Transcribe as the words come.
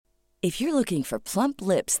If you're looking for plump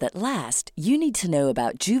lips that last, you need to know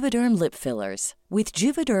about Juvederm lip fillers. With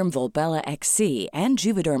Juvederm Volbella XC and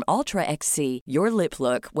Juvederm Ultra XC, your lip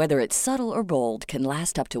look, whether it's subtle or bold, can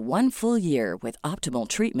last up to 1 full year with optimal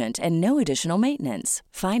treatment and no additional maintenance.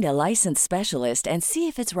 Find a licensed specialist and see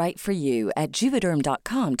if it's right for you at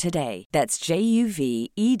Juvederm.com today. That's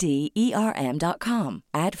JUVEDERM.com.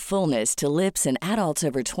 Add fullness to lips in adults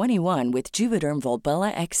over 21 with Juvederm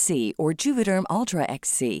Volbella XC or Juvederm Ultra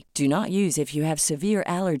XC. Do not use if you have severe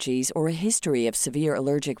allergies or a history of severe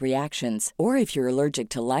allergic reactions, or if you're allergic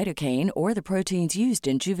to lidocaine or the proteins used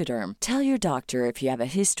in Juvederm. Tell your doctor if you have a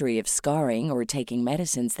history of scarring or taking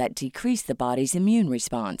medicines that decrease the body's immune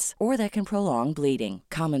response or that can prolong bleeding.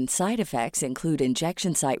 Common side effects include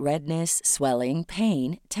injection site redness, swelling,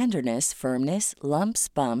 pain, tenderness, firmness, lumps,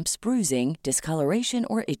 bumps, bruising, discoloration,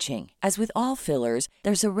 or itching. As with all fillers,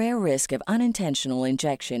 there's a rare risk of unintentional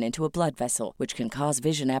injection into a blood vessel, which can cause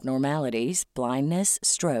vision abnormalities, blindness,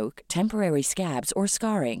 stroke, temporary scabs, or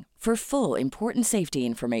scarring. For full, important safety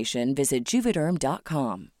information, visit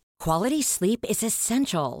Juvederm.com. Quality sleep is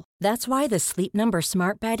essential. That's why the Sleep Number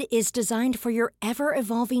Smart Bed is designed for your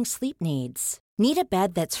ever-evolving sleep needs. Need a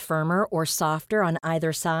bed that's firmer or softer on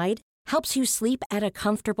either side? Helps you sleep at a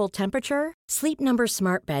comfortable temperature? Sleep Number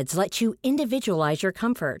Smart Beds let you individualize your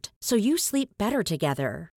comfort, so you sleep better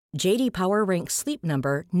together. J.D. Power ranks Sleep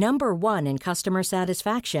Number number 1 in customer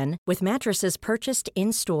satisfaction with mattresses purchased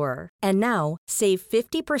in-store. And now, save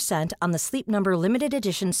 50% on the Sleep Number Limited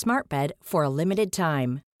Edition Smart Bed for a limited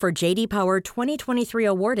time. For J.D. Power 2023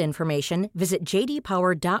 award information, visit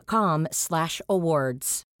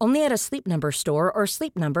jdpower.com/awards. Only at a Sleep Number store or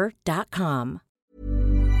sleepnumber.com.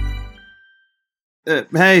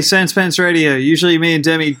 Hey, Sandspence Radio. Usually me and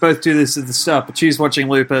Demi both do this at the start, but she's watching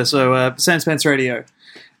Looper, so Sandspence Radio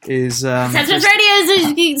is... Sandspence Radio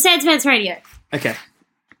is Sandspence Radio. Okay.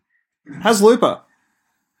 How's Looper?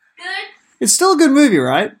 Good. It's still a good movie,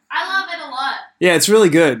 right? I love it a lot. Yeah, it's really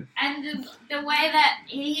good. And the way that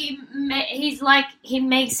he's like, he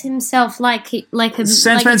makes himself like a...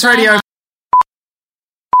 Sandspence Radio.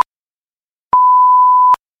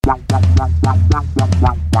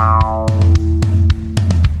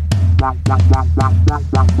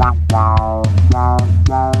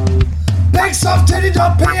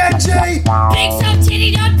 BigSoftTitty.png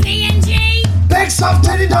BigSoftTitty.png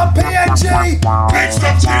BigSoftTitty.png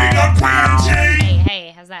BigSoftTitty.png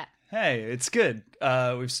Hey, how's that? Hey, it's good.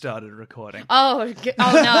 We've started recording. Oh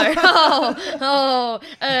no.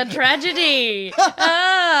 Tragedy.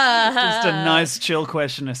 Just a nice chill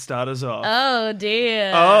question to start us off. Oh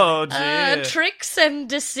dear. Oh dear. Tricks and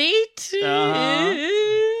deceit.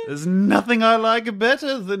 There's nothing I like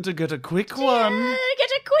better than to get a quick one. Get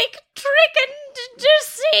a quick trick and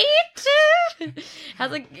deceit. How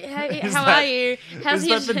are you? How's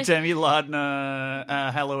Is that the Demi Lardner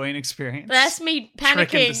Halloween experience? That's me panicking.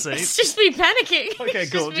 Trick and deceit? It's just me panicking. Okay,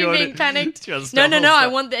 cool. It's just me being panicked. No. I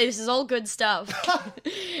want this. Is all good stuff.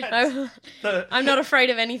 I'm not afraid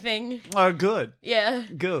of anything. Oh, good. Yeah.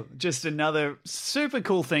 Good. Just another super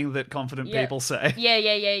cool thing that confident people say. Yeah.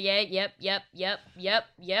 Yep.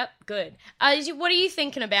 Good. What are you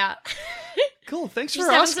thinking about? Cool. Thanks for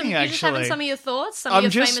asking, You're just having some of your thoughts? Some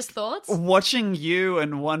of your famous thoughts? Watching you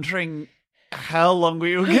and wondering how long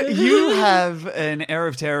we will get. You have an air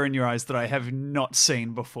of terror in your eyes that I have not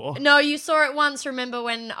seen before. No, you saw it once. Remember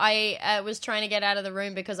when I was trying to get out of the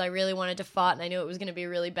room because I really wanted to fart and I knew it was going to be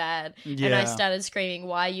really bad. Yeah. And I started screaming,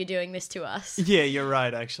 "Why are you doing this to us?" Yeah, you're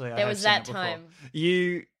right, actually. There was that time.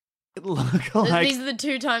 You look like... These are the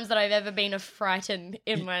 2 times that I've ever been frightened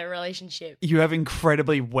in my relationship. You have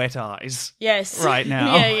incredibly wet eyes. Yes. Right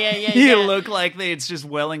now. Yeah. You look like it's just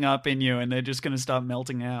welling up in you and they're just going to start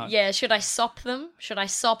melting out. Yeah, should I sop them? Should I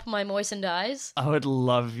sop my moistened eyes? I would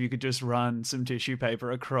love if you could just run some tissue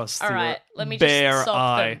paper across All right, let me bare just sop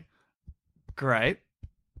eye. them. Great.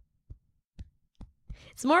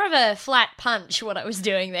 It's more of a flat punch, what I was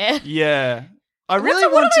doing there. Yeah. What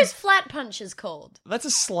are those flat punches called? That's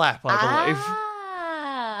a slap, I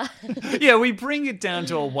believe. Yeah, we bring it down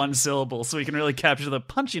to a 1 syllable so we can really capture the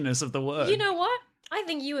punchiness of the word. You know what? I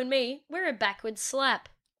think you and me, we're a backwards slap.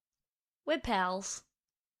 We're pals.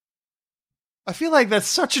 I feel like that's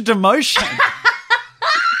such a demotion.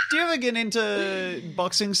 Do you ever get into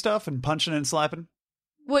boxing stuff and punching and slapping?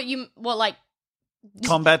 Like...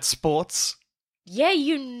 Combat sports? Yeah,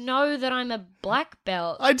 you know that I'm a black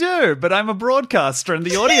belt. I do, but I'm a broadcaster and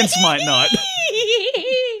the audience might not.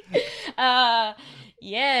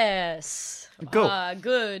 Yes. Cool.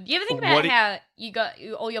 Good. You ever think about how you got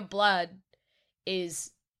all your blood is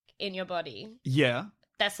in your body? Yeah.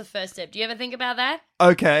 That's the first step. Do you ever think about that?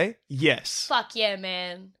 Okay. Yes. Fuck yeah,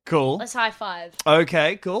 man. Cool. Let's high five.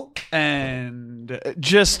 Okay, cool. And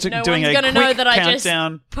just No doing one's a gonna quick know that I just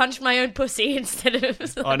countdown punched my own pussy instead of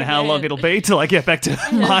on how long it'll be till I get back to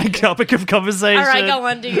my topic of conversation. All right, go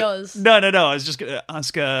on, do yours. No. I was just going to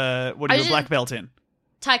ask, what are you a black belt in?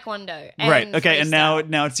 Taekwondo. And Right. Okay. And freestyle.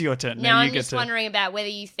 now it's your turn. Now you I'm get just wondering about whether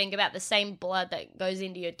you think about the same blood that goes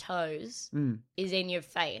into your toes is in your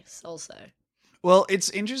face also. Well, it's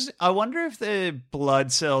interesting. I wonder if the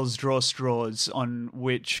blood cells draw straws on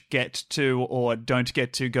which get to or don't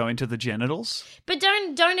get to go into the genitals. But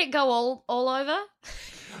don't it go all over?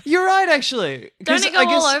 You're right, actually. Don't it go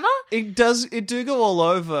all over? It does. It do go all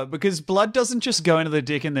over because blood doesn't just go into the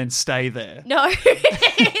dick and then stay there. No.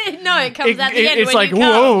 No, it comes at the end it's when like you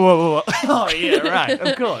come. whoa. Oh yeah, right.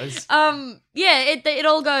 Of course. Yeah,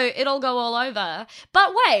 it'll go all over.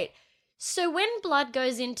 But wait. So when blood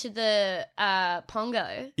goes into the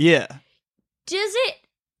pongo, Yeah. does it?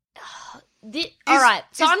 All right.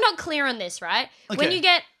 So I'm not clear on this, right? Okay. When you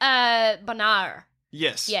get bonar,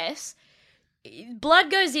 Yes. yes,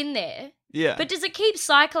 blood goes in there. Yeah. But does it keep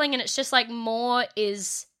cycling, and it's just like more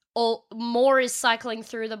is cycling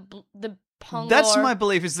through the pongo? That's my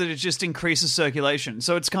belief, is that it just increases circulation.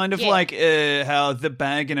 So it's kind of Yeah. like how the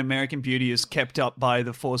bag in American Beauty is kept up by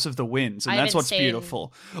the force of the winds, and I that's haven't what's seen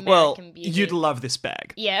beautiful. American Beauty. You'd love this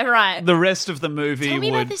bag. Yeah, right. The rest of the movie Tell me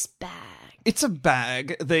would. about this bag. It's a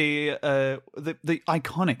bag. The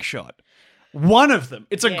iconic shot. One of them.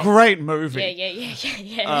 It's a great movie.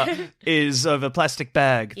 Yeah. Is of a plastic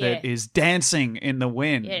bag that Yeah. is dancing in the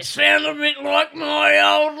wind. Yeah, it sounds a bit like my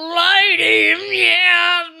old lady.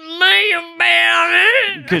 Yeah, me about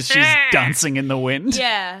it. Because she's dancing in the wind.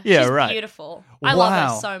 Yeah. Yeah, she's right. beautiful. I love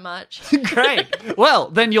Wow. her so much. Great. Well,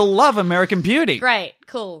 then you'll love American Beauty. Great.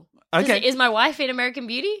 Cool. Okay. Is my wife in American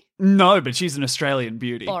Beauty? No, but she's an Australian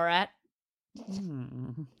beauty. Borat. It's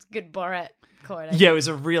a good Borat quote. Yeah, it was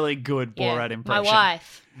a really good Yeah, Borat impression. My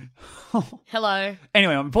wife. Hello.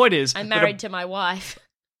 Anyway, my point is... I'm married to my wife.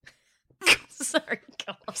 Sorry,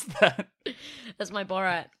 go on. that. That's my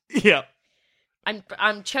Borat. Yeah.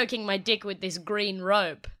 I'm choking my dick with this green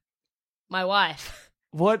rope. My wife.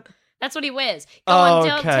 What? That's what he wears. Go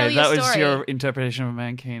on, tell your that story. was your interpretation of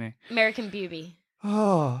Mankini. American Beauty.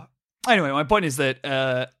 Oh. Anyway, my point is that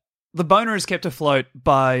the boner is kept afloat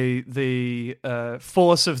by the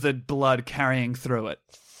force of the blood carrying through it.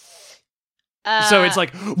 So it's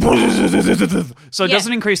like, so it Yeah.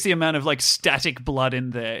 doesn't increase the amount of like static blood in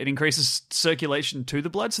there. It increases circulation to the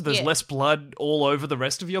blood, so there's Yeah. less blood all over the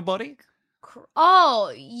rest of your body.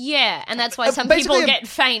 Oh, yeah. And that's why some basically people get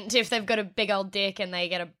faint if they've got a big old dick and they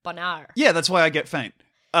get a bonar. Yeah, that's why I get faint.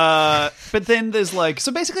 But then there's like,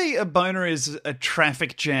 so basically a boner is a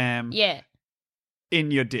traffic jam Yeah.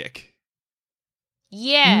 in your dick.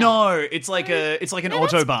 Yeah. No, it's like an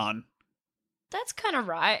autobahn. That's kind of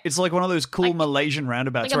right. It's like one of those cool Like- Malaysian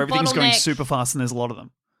roundabouts like a where everything's going bottleneck. super fast and there's a lot of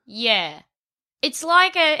them. Yeah. It's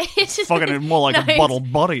like a... It's just, Fucking more like No, a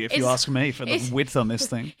bottled body, if you it's- ask me, for the it's- width on this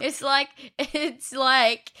thing. It's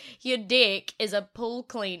like your dick is a pool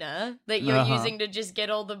cleaner that you're Uh-huh. using to just get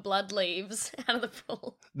all the blood leaves out of the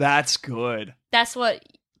pool. That's good. That's what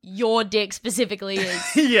your dick specifically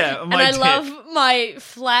is. Yeah, And my I dick. love my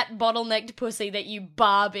flat bottlenecked pussy that you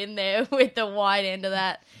barb in there with the wide end of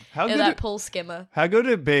that pool skimmer. How good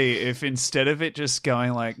would it be if instead of it just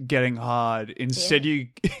going like getting hard, instead you,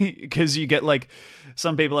 because you get like,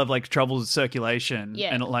 some people have like trouble with circulation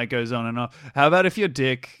and it like goes on and on. How about if your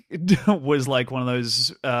dick was like one of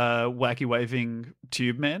those wacky waving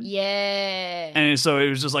tube men? Yeah. And so it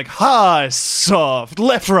was just like high, soft,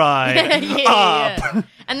 left, right, up. Yeah.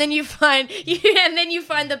 And then you find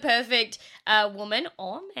the perfect woman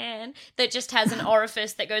or man that just has an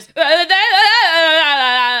orifice that goes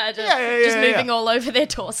just moving all over their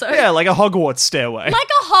torso. Yeah, like a Hogwarts stairway. Like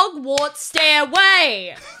a Hogwarts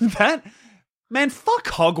stairway. Man, fuck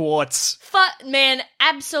Hogwarts. Man,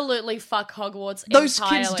 absolutely fuck Hogwarts. Those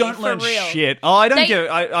entirely, kids don't for learn real. shit. Oh, I don't get it.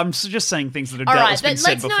 I'm just saying things that are All right, doubtless been but said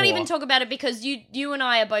let's before. not even talk about it because you and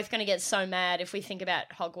I are both going to get so mad if we think about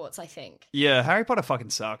Hogwarts, I think. Yeah, Harry Potter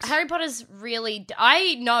fucking sucks. Harry Potter's really...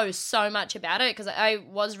 I know so much about it because I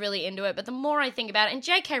was really into it, but the more I think about it... And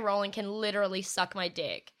J.K. Rowling can literally suck my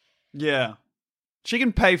dick. Yeah. She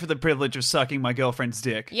can pay for the privilege of sucking my girlfriend's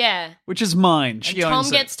dick. Yeah. Which is mine. She And Tom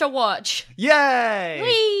owns gets to watch. it. Yay!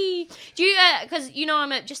 Whee! Do you, because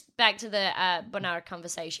just back to the Bonara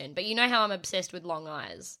conversation, but you know how I'm obsessed with long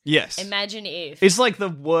eyes? Yes. Imagine if. It's like the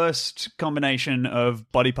worst combination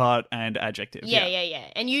of body part and adjective. Yeah.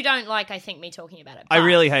 And you don't like, I think, me talking about it. I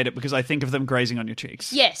really hate it because I think of them grazing on your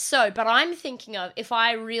cheeks. Yes, but I'm thinking of if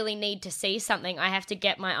I really need to see something, I have to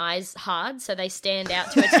get my eyes hard so they stand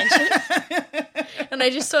out to attention. And I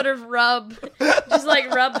just sort of rub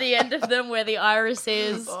the end of them where the iris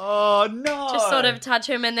is. Oh, no. Just sort of touch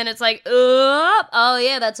him, and then it's like, oh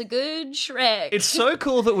yeah, that's a good Shrek. It's so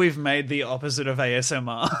cool that we've made the opposite of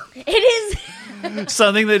ASMR. It is.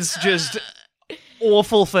 Something that's just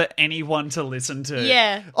awful for anyone to listen to.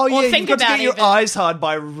 Yeah. Oh, yeah, think you've got to about get your even- eyes hard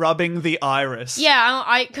by rubbing the iris. Yeah,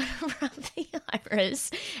 I gotta rub the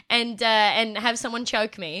iris and have someone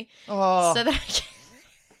choke me. Oh. So that I can...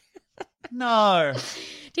 No.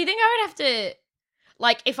 Do you think I would have to,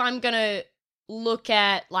 like, if I'm gonna look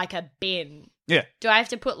at, like, a bin, Yeah. do I have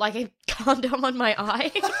to put, like, a condom on my eye?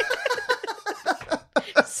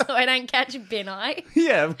 So I don't catch bin eye?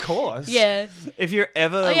 Yeah, of course. Yeah. If you're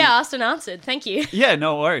ever... Oh, yeah, asked and answered. Thank you. Yeah,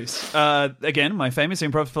 no worries. Again, my famous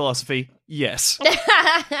improv philosophy, yes.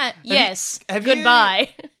 Yes. have you-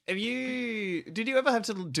 Goodbye. Did you ever have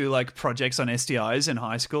to do, like, projects on STIs in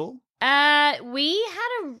high school? We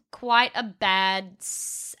had quite a bad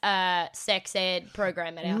sex ed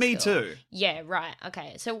program at our Me school. too. Yeah, right.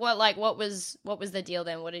 Okay. So what was the deal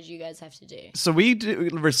then? What did you guys have to do? So we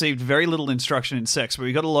received very little instruction in sex, but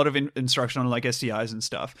we got a lot of instruction on like STIs and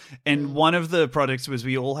stuff. And one of the projects was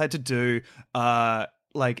we all had to do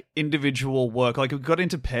like individual work. Like we got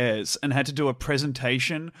into pairs and had to do a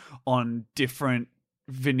presentation on different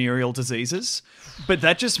venereal diseases, but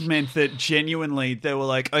that just meant that genuinely they were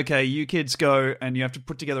like, okay, you kids go and you have to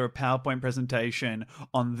put together a PowerPoint presentation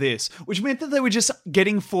on this, which meant that they were just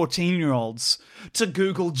getting 14-year-olds to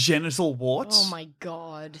Google genital warts. Oh my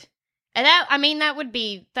god. And that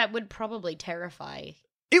would probably terrify.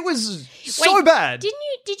 It was so bad. Did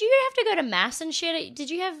you have to go to mass and shit? Did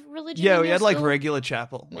you have religion? Yeah, in we your had like school? regular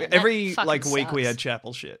chapel. Man, that Every fucking like week we sucks. had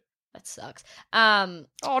chapel shit. That sucks. Oh,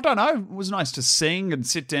 I don't know. It was nice to sing and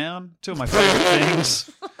sit down. Two of my favorite things.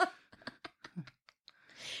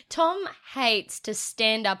 Tom hates to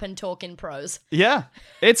stand up and talk in prose. Yeah,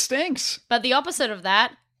 it stinks. But the opposite of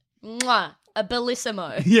that, mwah, a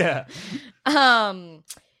bellissimo. Yeah.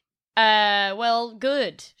 Well,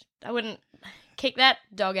 good. I wouldn't kick that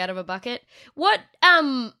dog out of a bucket. What,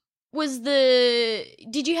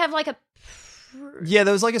 did you have like a... Yeah,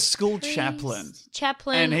 there was like a school chaplain.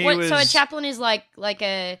 Chaplain. And So a chaplain is like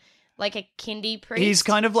a kindy priest? He's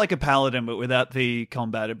kind of like a paladin, but without the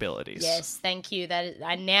combat abilities. Yes, thank you.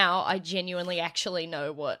 Now I genuinely actually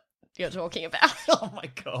know what you're talking about. Oh my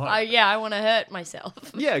god. Yeah, I want to hurt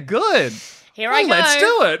myself. Yeah, good. Here I go. Let's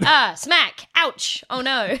do it. Smack. Ouch. Oh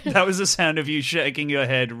no. That was the sound of you shaking your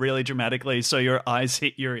head really dramatically so your eyes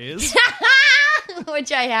hit your ears.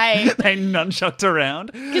 Which I hate. They nunchucked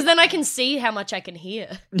around. Because then I can see how much I can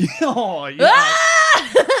hear. Oh, yeah.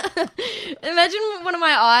 Ah! Imagine one of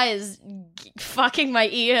my eyes fucking my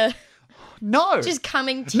ear. No. Just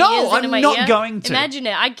coming tears No, into I'm my not ear. going to. Imagine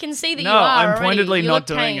it. I can see that you No, are I'm already. pointedly You not look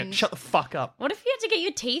doing pained. it. Shut the fuck up. What if you had to get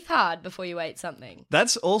your teeth hard before you ate something?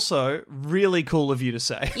 That's also really cool of you to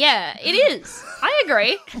say. Yeah, it is. I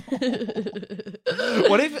agree.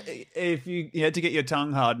 What if you had to get your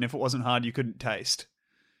tongue hard and if it wasn't hard you couldn't taste?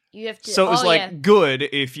 You have to. So it was yeah. good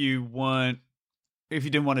if you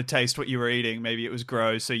didn't want to taste what you were eating. Maybe it was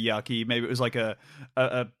gross or yucky. Maybe it was like a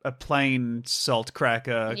plain salt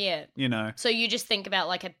cracker. Yeah. You know. So you just think about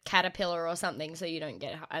like a caterpillar or something so you don't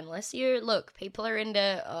get, unless people are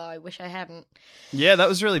into, oh, I wish I hadn't. Yeah, that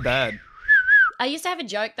was really bad. I used to have a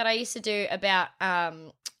joke that I used to do about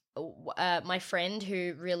my friend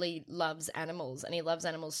who really loves animals, and he loves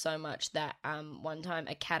animals so much that one time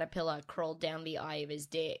a caterpillar crawled down the eye of his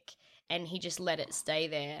dick and he just let it stay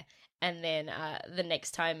there. And then the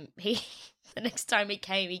next time he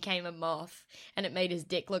came a moth, and it made his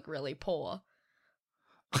dick look really poor.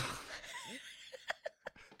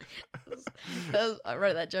 I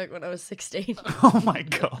wrote that joke when I was 16. Oh my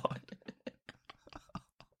god.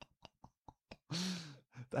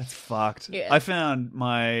 That's fucked. Yeah. I found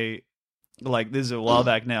this is a while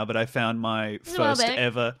back now, but I found my This is a while first back.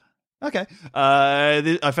 ever. Okay.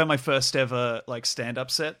 I found my first ever stand-up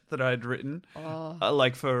set that I'd written,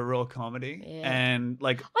 for a raw comedy, Yeah. and Oh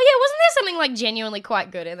yeah, wasn't there something genuinely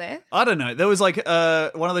quite good in there? I don't know. There was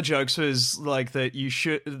one of the jokes was that you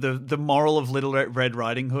should the moral of Little Red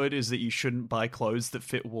Riding Hood is that you shouldn't buy clothes that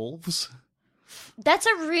fit wolves. That's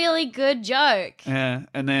a really good joke. Yeah,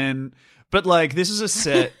 and then But like, this is a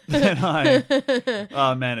set that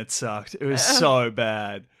oh man, it sucked. It was so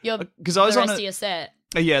bad. Because I was the rest of your set.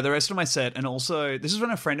 Yeah, the rest of my set. And also, this is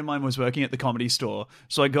when a friend of mine was working at the Comedy Store.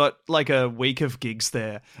 So I got like a week of gigs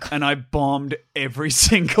there and I bombed every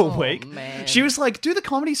single week. Man. She was like, do the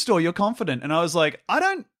Comedy Store, you're confident. And I was like, I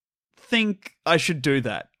don't think I should do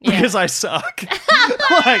that because I suck.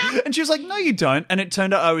 And she was like, no, you don't. And it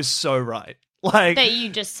turned out I was so right. Like that you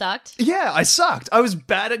just sucked? Yeah, I sucked. I was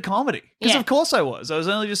bad at comedy. Because of course I was. I was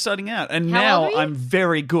only just starting out. And now I'm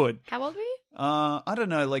very good. How old were you? I don't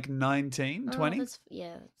know, like 19, 20? That's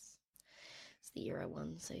the year I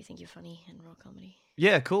won, so you think you're funny in raw comedy.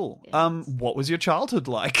 Yeah, cool. Yeah, what was your childhood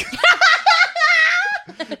like?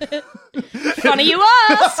 Funny you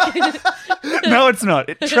ask. No, it's not.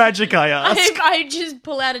 Tragic, I ask. I just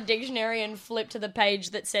pull out a dictionary and flip to the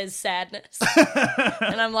page that says sadness.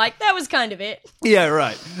 And I'm like, that was kind of it. Yeah,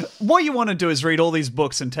 right. What you want to do is read all these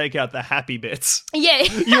books and take out the happy bits. Yeah.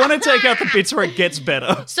 You want to take out the bits where it gets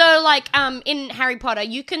better. So, like, in Harry Potter,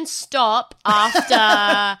 you can stop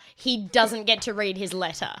after he doesn't get to read his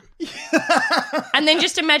letter. And then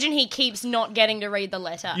just imagine he keeps not getting to read the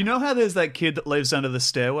letter. You know how there's that kid that lives under the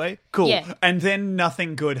stairway? Cool. Yeah. And then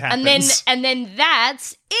nothing good happens. And then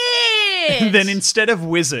that's it. And then instead of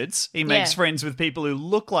wizards, he makes friends with people who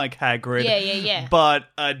look like Hagrid. Yeah. But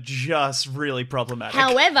are just really problematic.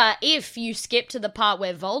 However, if you skip to the part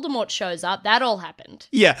where Voldemort shows up, that all happened.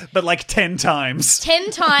 Yeah, but like 10 times.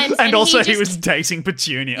 10 times. And also he was dating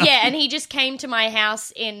Petunia. Yeah, and he just came to my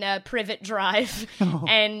house in Privet Drive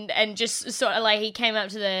and just sort of like he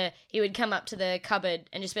would come up to the cupboard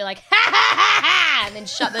and just be like, ha ha ha ha, and then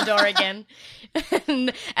shut the door again.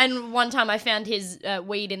 and one time I found his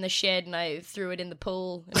weed in the shed and I threw it in the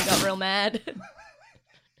pool and he got real mad.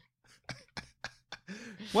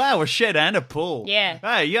 Wow, a shed and a pool. Yeah.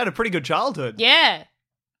 Hey, you had a pretty good childhood. Yeah.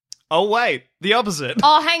 Oh, wait, the opposite.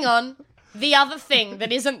 Oh, hang on. The other thing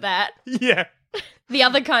that isn't that. Yeah. The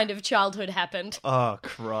other kind of childhood happened. Oh,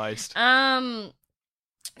 Christ.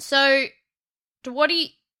 So, what do you...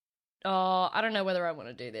 Oh, I don't know whether I want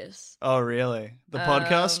to do this. Oh, really? The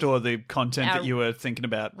podcast or the content that you were thinking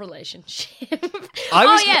about? Relationship.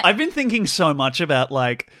 I've been thinking so much about,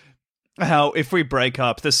 like, how if we break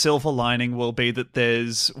up, the silver lining will be that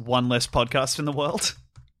there's one less podcast in the world.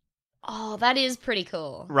 Oh, that is pretty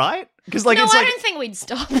cool. Right? Because, like, no, it's I like... don't think we'd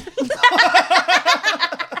stop.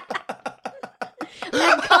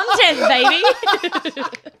 Content, baby.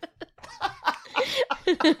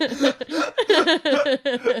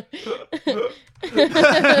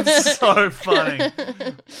 That's so funny.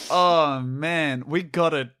 Oh, man. We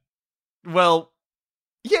gotta... Well...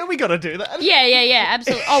 Yeah, we gotta do that. Yeah,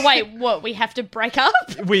 absolutely. Oh, wait, what? We have to break up?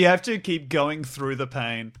 We have to keep going through the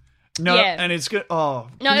pain. No, and it's good. Oh,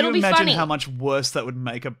 no, can it'll you be imagine funny. how much worse that would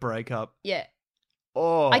make a breakup? Yeah.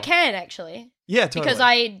 Oh. I can, actually. Yeah, totally. Because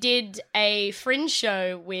I did a fringe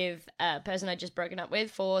show with a person I'd just broken up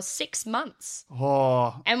with for 6 months.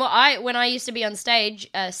 Oh. And when I used to be on stage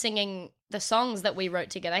singing the songs that we wrote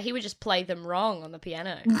together, he would just play them wrong on the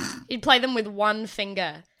piano. He'd play them with one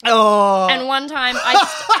finger. Oh. And one time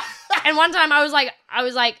I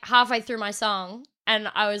was like halfway through my song and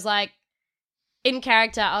I was like, in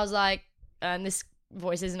character, I was like, and this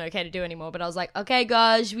voice isn't okay to do anymore, but I was like, okay,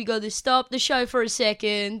 guys, we got to stop the show for a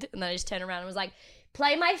second. And then I just turned around and was like,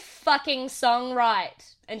 play my fucking song right.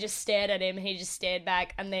 And just stared at him. He just stared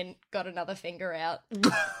back and then got another finger out.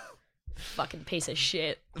 Fucking piece of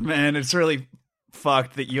shit. Man, it's really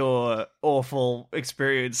fucked that your awful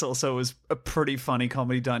experience also was a pretty funny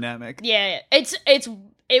comedy dynamic. Yeah,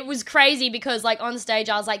 it was crazy because, like, on stage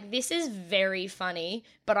I was like, this is very funny,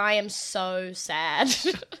 but I am so sad.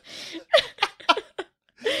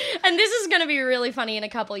 And this is going to be really funny in a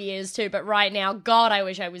couple of years too, but right now, God, I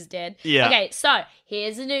wish I was dead. Yeah. Okay, so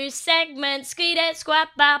here's a new segment. Squee-da,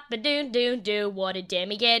 squap-bap, ba-doon-doon-doo. What did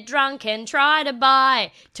Demi get drunk and try to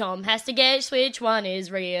buy? Tom has to guess which one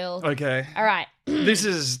is real. Okay. All right. This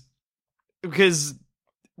is because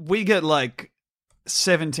we get like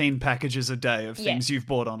 17 packages a day of things you've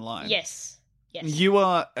bought online. Yes. You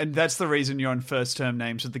are, and that's the reason you're on first term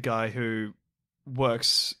names with the guy who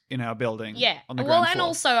works in our building. Yeah. On the ground and floor.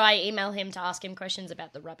 also I email him to ask him questions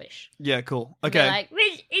about the rubbish. Yeah, cool. Be Okay. like,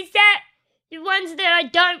 is that the ones that I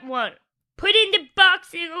don't want? Put in the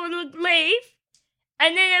box and it'll leave.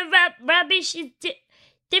 And then the rubbish is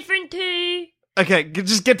different to Okay,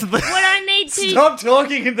 just get to the... what I need to Stop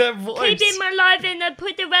talking in that voice. keep in my life, and I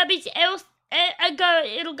put the rubbish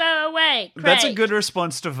it'll go away. Craig. That's a good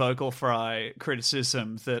response to vocal fry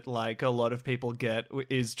criticism that like a lot of people get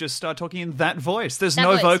is just start talking in that voice. There's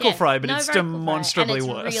no vocal fry, but it's demonstrably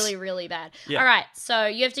worse. It's really, really bad. Yeah. All right, so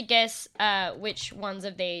you have to guess which ones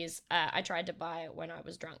of these I tried to buy when I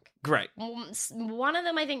was drunk. Great. One of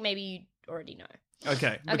them I think maybe you already know.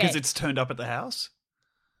 Okay, because it's turned up at the house?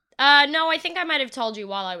 No, I think I might have told you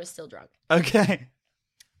while I was still drunk. Okay.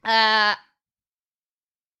 A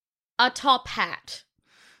top hat.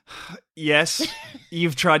 Yes,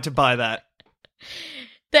 you've tried to buy that.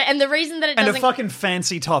 And the reason that it doesn't... And a fucking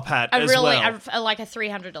fancy top hat as well. Like a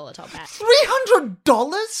 $300 top hat.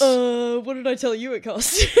 $300? What did I tell you it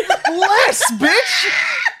cost? Less, bitch!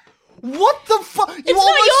 What the fuck? It's not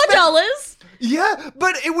your dollars! Yeah,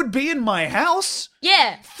 but it would be in my house.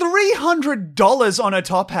 Yeah. $300 on a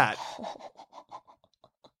top hat.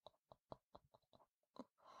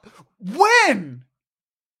 When?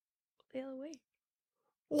 The other week.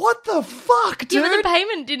 What the fuck, dude? Yeah, but the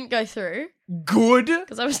payment didn't go through. Good.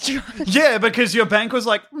 Because I was drunk. Yeah, because your bank was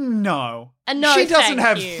like, no. No, she doesn't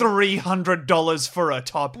have you. $300 for a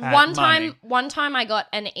top hat. One time I got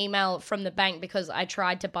an email from the bank because I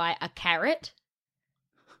tried to buy a carrot.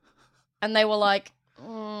 And they were like,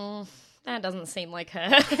 that doesn't seem like her.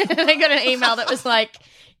 They got an email that was like,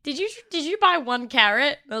 Did you buy one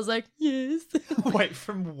carrot? And I was like, yes. Wait,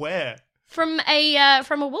 from where? From a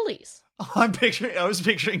Woolies. I was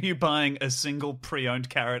picturing you buying a single pre-owned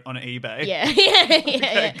carrot on eBay. Yeah.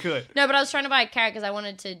 Okay, good. No, but I was trying to buy a carrot because I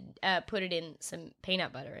wanted to put it in some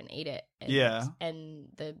peanut butter and eat it. And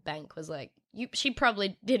the bank was like, she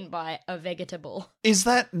probably didn't buy a vegetable. Is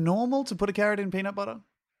that normal to put a carrot in peanut butter?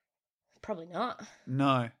 Probably not.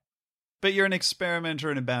 No. But you're an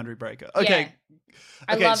experimenter and a boundary breaker. Okay. Yeah.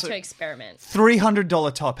 I love to experiment.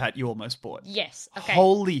 $300 top hat you almost bought. Yes. Okay.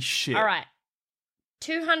 Holy shit. All right.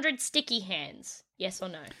 200 sticky hands. Yes or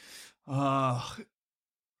no?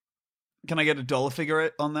 Can I get a dollar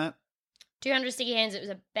figure on that? 200 sticky hands. It was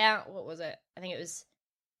about, what was it? I think it was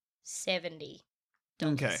 $70.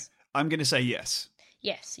 Okay. I'm going to say yes.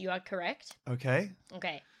 Yes, you are correct. Okay.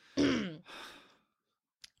 Okay.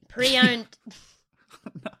 Pre-owned...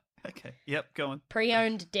 No. Okay. Yep, go on.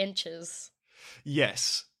 Pre-owned dentures.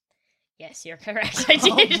 Yes. Yes, you're correct. I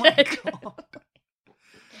did. Oh my God.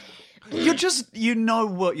 You know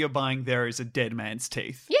what you're buying there is a dead man's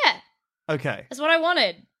teeth. Yeah. Okay. That's what I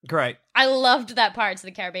wanted. Great. I loved that Pirates of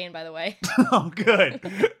the Caribbean, by the way. Oh, good.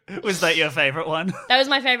 Was that your favorite one? That was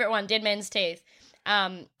my favorite one, Dead Man's Teeth.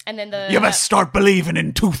 And then You must start believing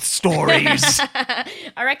in tooth stories.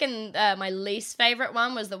 I reckon my least favorite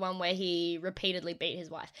one was the one where he repeatedly beat his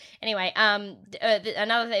wife. Anyway,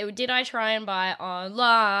 another thing, did I try and buy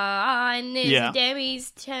online? Is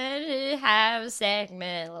Demi's turn to have a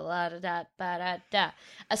segment. A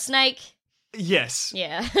snake. Yes.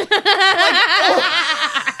 Yeah.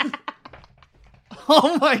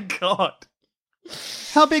 Oh my God.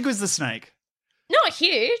 How big was the snake? Not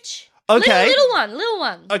huge. Okay. Little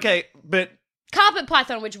one. Okay, but... Carpet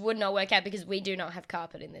python, which would not work out because we do not have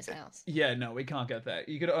carpet in this house. Yeah, no, we can't get that.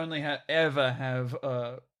 You could only ever have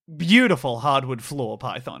a beautiful hardwood floor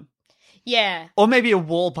python. Yeah. Or maybe a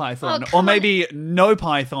wall python. Or maybe no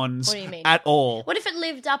pythons what do you mean? At all. What if it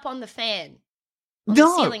lived up on the fan? No.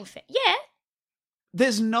 The ceiling fan? Yeah.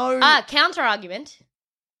 There's no... counter argument.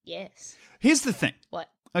 Yes. Here's the thing. What?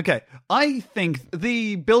 Okay, I think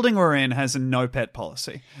the building we're in has a no pet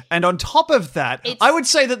policy. And on top of that, I would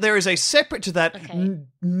say that there is a separate to that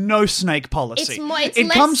no snake policy.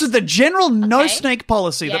 It comes with the general no snake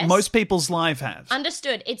policy that most people's life have.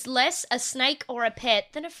 Understood. It's less a snake or a pet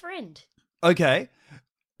than a friend. Okay.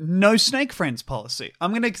 No snake friends policy.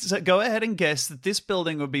 I'm going to go ahead and guess that this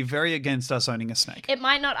building would be very against us owning a snake. It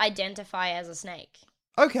might not identify as a snake.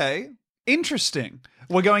 Okay. Interesting.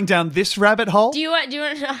 We're going down this rabbit hole. Do you want?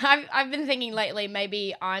 I've been thinking lately.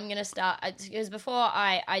 Maybe I'm gonna start because before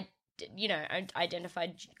I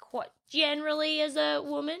identified quite generally as a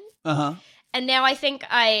woman. And now I think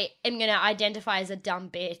I am gonna identify as a dumb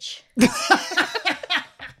bitch.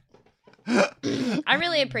 I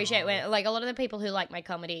really appreciate when, like, a lot of the people who like my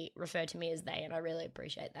comedy refer to me as they, and I really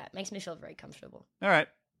appreciate that. It makes me feel very comfortable. All right.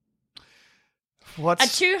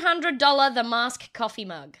 What's a $200 The Mask coffee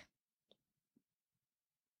mug?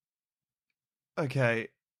 Okay.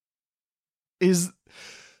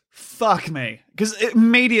 Fuck me. Because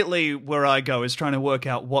immediately where I go is trying to work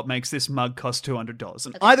out what makes this mug cost $200.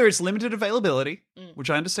 And either it's limited availability, which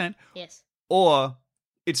I understand. Yes. Or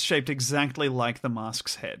it's shaped exactly like the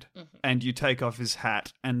mask's head. And you take off his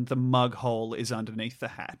hat and the mug hole is underneath the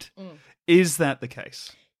hat. Is that the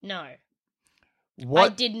case? No.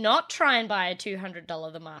 What? I did not try and buy a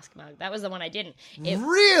 $200 The Mask mug. That was the one I didn't. It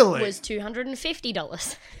really? was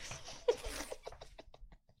 $250.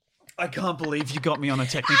 I can't believe you got me on a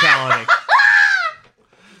technicality.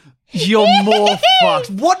 You're more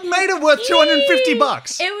fucked. What made it worth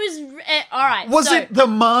 $250? It was all right. Was it the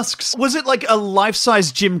masks? Was it like a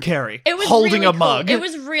life-size Jim Carrey holding really a cool. mug? It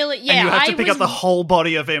was really And you have to pick up the whole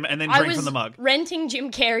body of him and then drink from the mug. Renting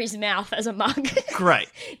Jim Carrey's mouth as a mug. Great.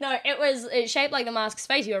 No, it shaped like the mask's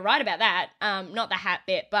face. You were right about that. Not the hat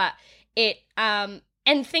bit, but it. And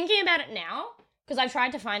thinking about it now, because I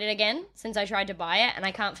tried to find it again since I tried to buy it and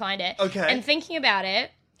I can't find it. Okay. And thinking about it,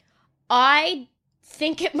 I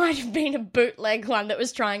think it might have been a bootleg one that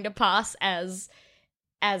was trying to pass as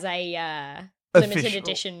a limited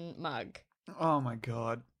edition mug. Oh my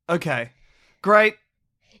god. Okay. Great.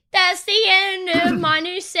 That's the end of my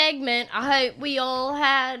new segment. I hope we all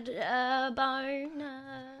had a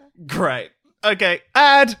boner. Great. Okay.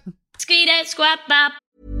 Ad. Squee-da, squap-bap.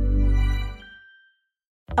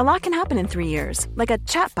 A lot can happen in 3 years, like a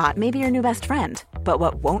chatbot may be your new best friend. But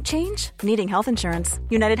what won't change? Needing health insurance.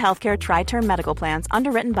 United Healthcare Tri-Term Medical Plans,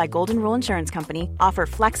 underwritten by Golden Rule Insurance Company, offer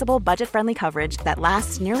flexible, budget-friendly coverage that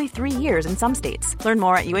lasts nearly 3 years in some states. Learn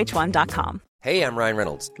more at uh1.com. Hey, I'm Ryan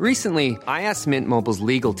Reynolds. Recently, I asked Mint Mobile's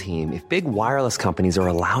legal team if big wireless companies are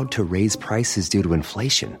allowed to raise prices due to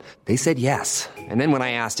inflation. They said yes. And then when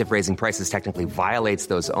I asked if raising prices technically violates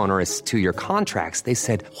those onerous two-year contracts, they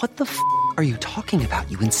said, "What the f*** are you talking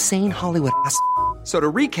about, you insane Hollywood ass?" So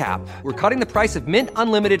to recap, we're cutting the price of Mint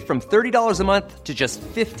Unlimited from $30 a month to just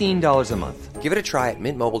 $15 a month. Give it a try at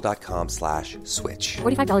mintmobile.com/switch.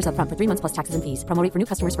 $45 up front for 3 months plus taxes and fees. Promo rate for new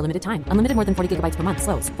customers for limited time. Unlimited more than 40 gigabytes per month.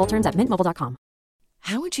 Slows full terms at mintmobile.com.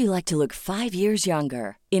 How would you like to look 5 years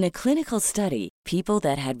younger? In a clinical study, people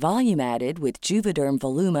that had volume added with Juvederm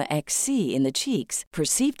Voluma XC in the cheeks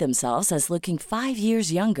perceived themselves as looking 5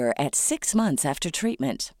 years younger at 6 months after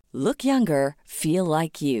treatment. Look younger, feel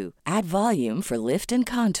like you. Add volume for lift and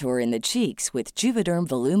contour in the cheeks with Juvederm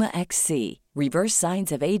Voluma XC. Reverse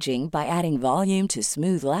signs of aging by adding volume to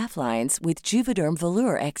smooth laugh lines with Juvederm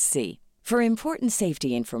Volure XC. For important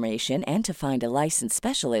safety information and to find a licensed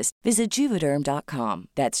specialist, visit Juvederm.com.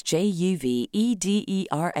 That's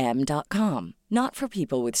JUVEDERM.com. Not for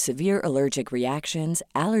people with severe allergic reactions,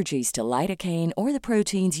 allergies to lidocaine, or the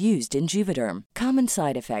proteins used in Juvederm. Common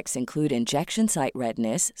side effects include injection site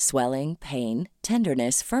redness, swelling, pain,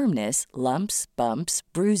 tenderness, firmness, lumps, bumps,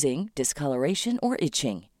 bruising, discoloration, or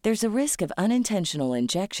itching. There's a risk of unintentional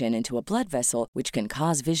injection into a blood vessel, which can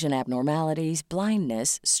cause vision abnormalities,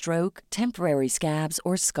 blindness, stroke, temporary scabs,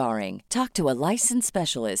 or scarring. Talk to a licensed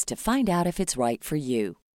specialist to find out if it's right for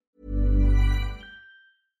you.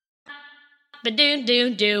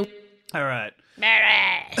 Ba-do-do-do. All right.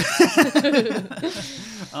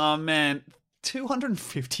 Oh, man.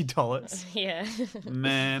 $250? Yeah.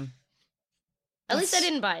 Man. At least I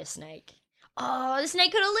didn't buy a snake. Oh, the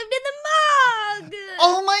snake could have lived in the mug!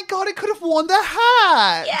 Oh my god, it could have worn the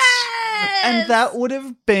hat! Yes! And that would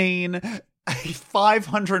have been a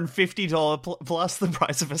 $550 plus the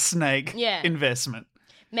price of a snake investment.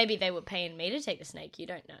 Maybe they were paying me to take the snake, you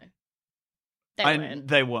don't know.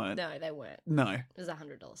 They weren't. No, they weren't. No. It was a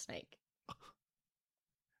 $100 snake.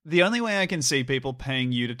 The only way I can see people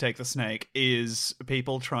paying you to take the snake is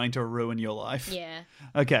people trying to ruin your life. Yeah.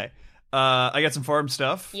 Okay. I got some forum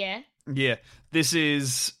stuff. Yeah? Yeah. This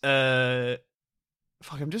is... I'm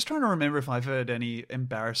just trying to remember if I've heard any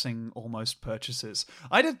embarrassing almost purchases.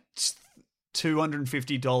 I had a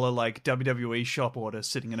 $250 like WWE shop order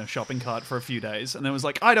sitting in a shopping cart for a few days, and then was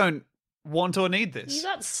like, I don't want or need this. You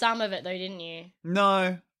got some of it though, didn't you?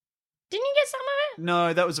 No. Didn't you get some of it?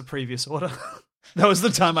 No, that was a previous order. That was the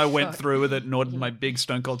time I went through with it and ordered my big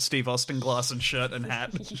Stone Cold Steve Austin glass and shirt and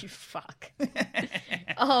hat. You fuck.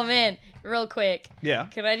 Oh man, real quick. Yeah.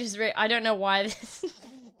 Can I just I don't know why this is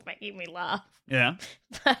making me laugh. Yeah.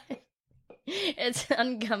 But it's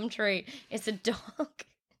on Gumtree. It's a dog.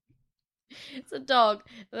 It's a dog.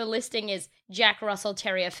 The listing is Jack Russell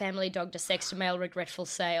Terrier family dog to sex to male regretful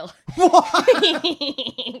sale.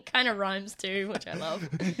 Kind of rhymes too, which I love.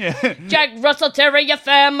 Yeah. Jack Russell Terrier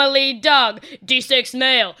family dog D6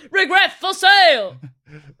 male regretful sale.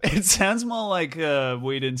 It sounds more like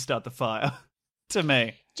we didn't start the fire to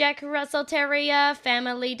me. Jack Russell Terrier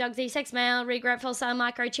family dog D6 male regretful sale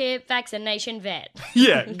microchip vaccination vet.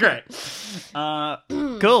 Yeah, great.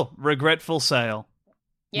 Cool. Regretful sale.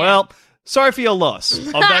 Yeah. Well, sorry for your loss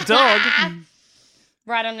of that dog.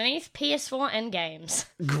 Right underneath, PS4 and games.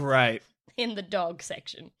 Great. In the dog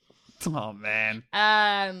section. Oh, man.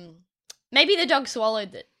 Maybe the dog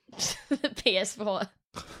swallowed the PS4.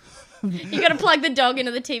 You got to plug the dog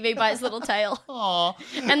into the TV by its little tail. Aw.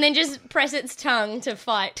 And then just press its tongue to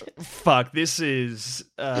fight. Fuck, this is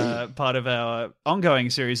part of our ongoing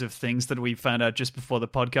series of things that we found out just before the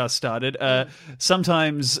podcast started.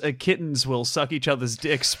 Sometimes kittens will suck each other's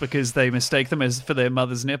dicks because they mistake them as for their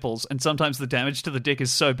mother's nipples, and sometimes the damage to the dick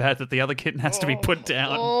is so bad that the other kitten has to be put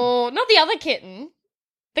down. Oh, not the other kitten.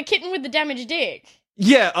 The kitten with the damaged dick.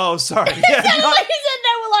 Yeah, oh, sorry. Yeah, He said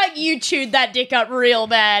they were like, you chewed that dick up real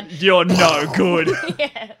bad. You're no good.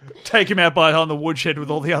 Yeah. Take him out on the woodshed with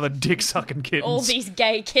all the other dick-sucking kittens. All these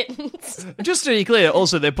gay kittens. Just to be clear,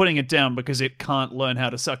 also, they're putting it down because it can't learn how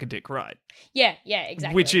to suck a dick right. Yeah,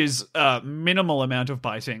 exactly. Which is a minimal amount of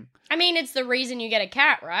biting. I mean, it's the reason you get a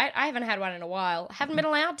cat, right? I haven't had one in a while. Haven't been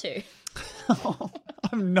allowed to.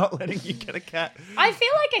 I'm not letting you get a cat. I feel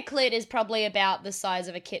like a clit is probably about the size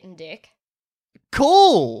of a kitten dick.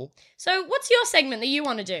 Cool. So what's your segment that you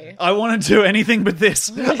want to do? I want to do anything but this.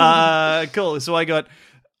 Cool. So I got...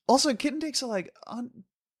 Also, kitten dicks are like...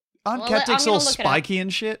 Aren't cat dicks all spiky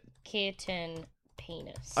and shit? Kitten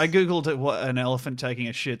penis. I googled an elephant taking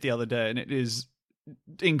a shit the other day, and it is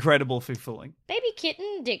incredible fulfilling. Baby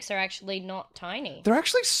kitten dicks are actually not tiny. They're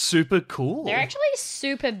actually super cool. They're actually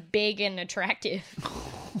super big and attractive.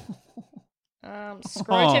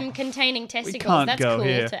 Scrotum containing testicles. That's cool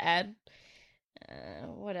here. To add.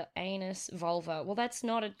 Anus, vulva. Well, that's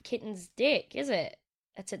not a kitten's dick, is it?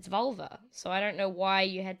 That's its vulva. So I don't know why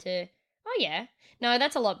you had to... Oh, yeah. No,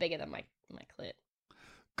 that's a lot bigger than my clit.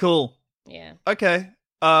 Cool. Yeah. Okay.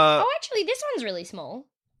 Actually, this one's really small.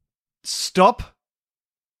 Stop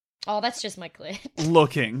Oh, that's just my clit.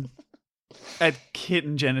 looking at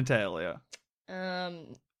kitten genitalia.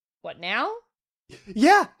 What, now?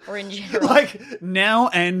 Yeah. Or in general? Like, now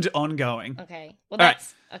and ongoing. Okay. Well,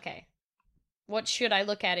 that's... Okay. What should I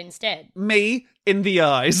look at instead? Me in the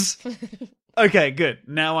eyes. Okay, good.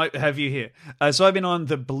 Now I have you here. So I've been on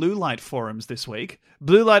the Blue Light forums this week.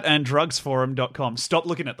 bluelightandrugsforum.com. Stop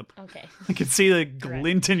looking at them. Okay. I can see the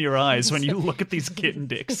glint in your eyes when you look at these kitten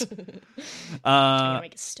dicks. I'm going to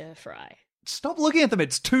make a stir fry. Stop looking at them.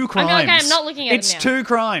 It's 2 crimes. I'm not looking at it's them now. 2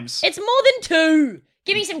 crimes. It's more than 2.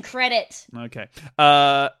 Give me some credit. Okay.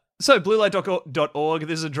 So, bluelight.org,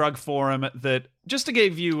 this is a drug forum that, just to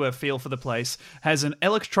give you a feel for the place, has an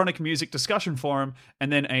electronic music discussion forum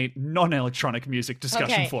and then a non-electronic music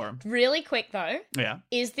discussion forum. Really quick, though. Yeah.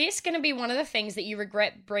 Is this going to be one of the things that you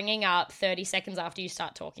regret bringing up 30 seconds after you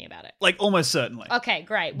start talking about it? Like, almost certainly. Okay,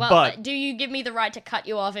 great. Well, but, do you give me the right to cut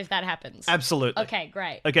you off if that happens? Absolutely. Okay,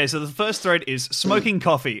 great. Okay, so the first thread is smoking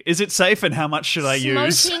coffee. Is it safe and how much should I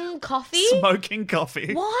use? Smoking coffee? Smoking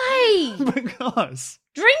coffee. Why? Because...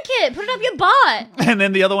 Drink it. Put it up your butt. And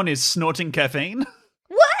then the other one is snorting caffeine.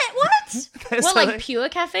 What? What, like pure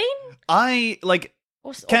caffeine?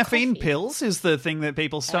 Caffeine pills is the thing that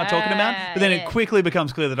people start talking about, but then it quickly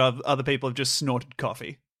becomes clear that other people have just snorted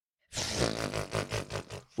coffee.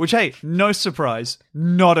 Which, hey, no surprise,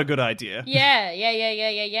 not a good idea.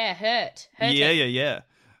 Yeah. Hurt Yeah.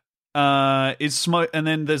 And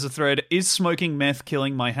then there's a thread, is smoking meth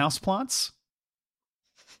killing my houseplants?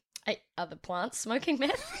 Are the plants smoking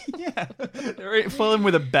meth? Yeah. They're falling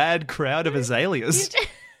with a bad crowd of azaleas.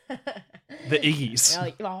 The Iggies.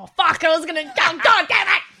 Oh, fuck, I was going to... God damn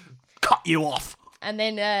it! Cut you off. And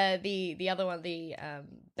then the other one, the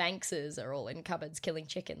Bankses are all in cupboards killing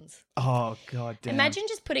chickens. Oh, god damn. Imagine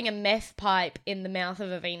just putting a meth pipe in the mouth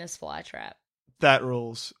of a Venus flytrap. That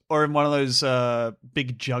rules. Or in one of those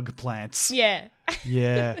big jug plants. Yeah.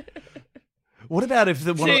 Yeah. What about if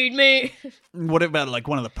the Feed me. What about like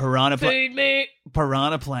one of the piranha Feed me.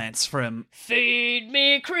 Piranha plants from Feed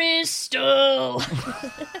me crystal.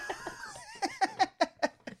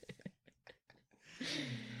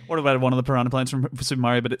 What about one of the piranha plants from Super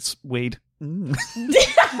Mario, but it's weed?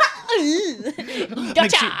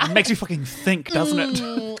 Gotcha. Makes you fucking think, doesn't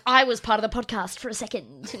it? I was part of the podcast for a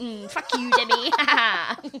second. Fuck you, Demi.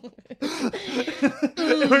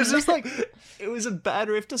 It was just like, it was a bad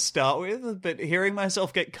riff to start with, but hearing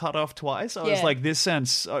myself get cut off twice, I was like, this sounds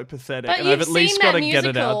so pathetic. But and you've I've at least got to get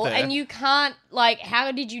it out there. And you can't, like,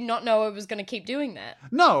 how did you not know I was going to keep doing that?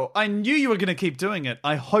 No, I knew you were going to keep doing it.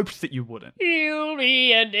 I hoped that you wouldn't. You'll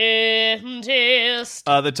be a dentist.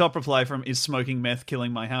 The top reply from is smoking meth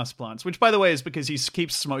killing my houseplants, which, by the way, is because he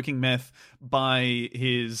keeps smoking meth by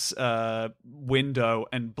his window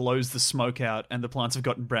and blows the smoke out, and the plants have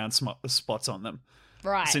gotten brown spots on them.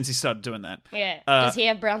 Right. Since he started doing that. Yeah. Does he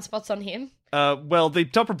have brown spots on him? Well, the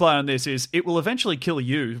top reply on this is, it will eventually kill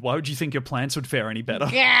you. Why would you think your plants would fare any better?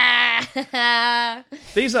 Yeah.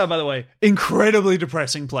 These are, by the way, incredibly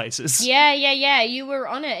depressing places. Yeah. You were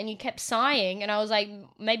on it and you kept sighing, and I was like,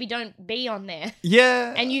 maybe don't be on there.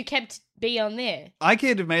 Yeah. And you kept be on there. I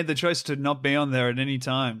could have made the choice to not be on there at any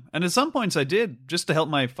time. And at some points I did, just to help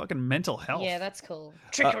my fucking mental health. Yeah, that's cool.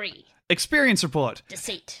 Trickery. Experience report.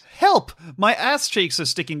 Deceit. Help! My ass cheeks are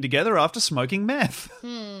sticking together after smoking meth.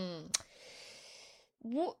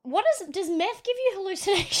 What does meth give you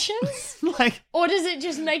hallucinations? Like, or does it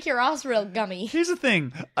just make your ass real gummy? here's the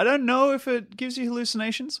thing. I don't know if it gives you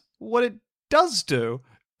hallucinations. What it does do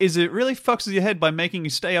is it really fucks with your head by making you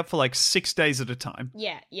stay up for like 6 days at a time.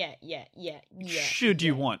 Yeah. Should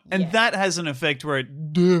you want. And that has an effect where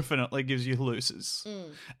it definitely gives you hallucins.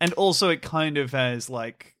 And also it kind of has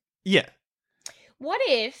like, yeah. What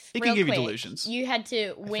if, it real can give quick, you delusions, you had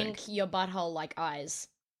to wink your butthole like eyes?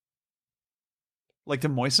 like to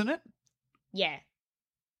moisten it? Yeah.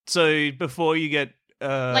 So before you get...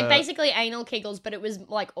 like basically anal kegels, but it was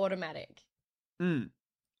like automatic.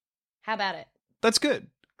 How about it? That's good.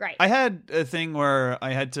 Great. I had a thing where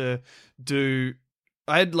I had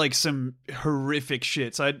like some horrific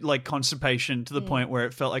shits. I had like constipation to the point where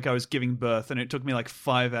it felt like I was giving birth, and it took me like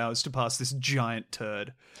 5 hours to pass this giant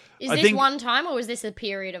turd. Is this one time, or was this a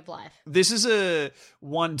period of life? This is a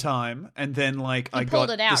one time, and then like I got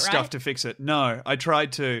the stuff to fix it. No, I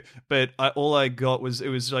tried to, but all I got was, it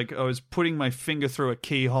was like I was putting my finger through a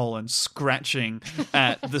keyhole and scratching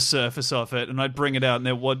at the surface of it, and I'd bring it out, and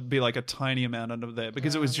there would be like a tiny amount under there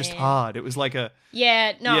because it was just hard. It was like a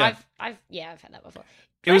I've had that before.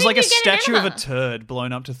 It was like a statue of a turd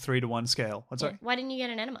blown up to 3-to-1 scale. What's that? Why didn't you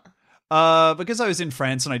get an enema? Because I was in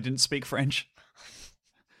France and I didn't speak French.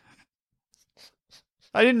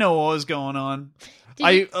 I didn't know what was going on.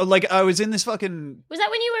 I was in this fucking... Was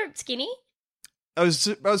that when you were skinny? I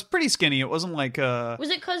was pretty skinny. It wasn't like... Was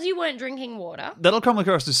it because you weren't drinking water? That'll come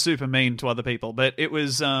across as super mean to other people, but it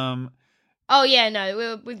was... Oh, yeah,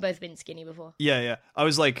 no, we've both been skinny before. Yeah. I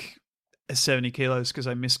was like 70 kilos because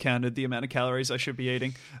I miscounted the amount of calories I should be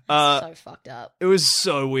eating. So fucked up. It was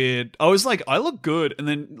so weird. I was like, I look good. And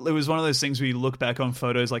then it was one of those things where you look back on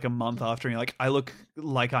photos like a month after and you're like, I look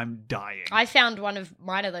like I'm dying. I found one of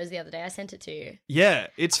mine of those the other day. I sent it to you. Yeah,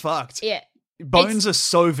 it's fucked. Yeah. Bones are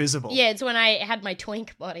so visible. Yeah, it's when I had my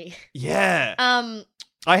twink body. Yeah.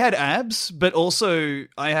 I had abs, but also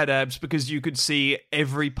I had abs because you could see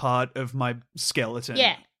every part of my skeleton.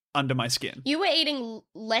 Yeah. Under my skin. You were eating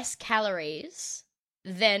less calories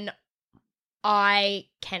than I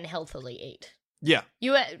can healthily eat. Yeah.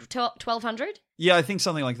 You were 1,200? Yeah, I think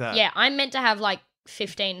something like that. Yeah, I'm meant to have like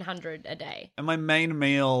 1,500 a day. And my main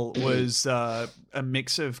meal was a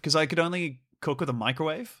mix of... Because I could only cook with a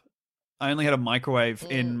microwave. I only had a microwave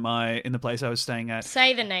in the place I was staying at.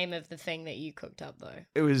 Say the name of the thing that you cooked up, though.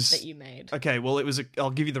 It was... That you made. Okay, well, it was...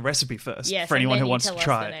 I'll give you the recipe first yes, for anyone who wants tell to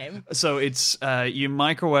try us the name. So it's... you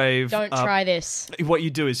microwave... Don't try this. What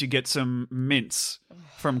you do is you get some mince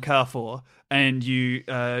from Carrefour and you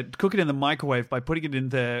cook it in the microwave by putting it in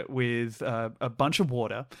there with a bunch of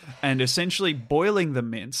water and essentially boiling the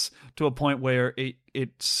mince to a point where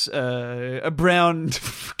it's a brown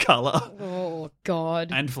color. Oh,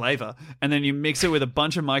 God. And flavor. And then you mix it with a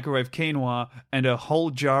bunch of microwave quinoa and a whole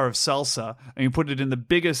jar of salsa, and you put it in the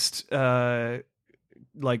biggest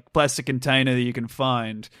like plastic container that you can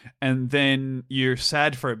find, and then you're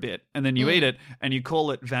sad for a bit, and then you eat it, and you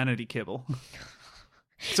call it vanity kibble.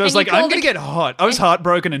 So I was like, I'm going to get hot. I was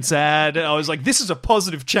heartbroken and sad. I was like, this is a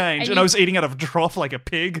positive change. And I was eating out of a trough like a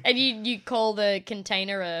pig. And you call the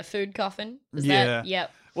container a food coffin?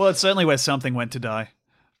 Yep. Well, it's certainly where something went to die.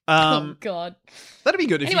 Oh, God. That'd be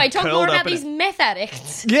good if anyway, you talk curled more up about these meth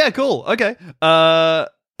addicts. Yeah, cool. Okay.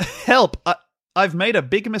 Help. I've made a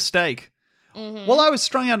big mistake. Mm-hmm. While I was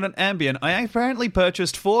strung out on Ambien, I apparently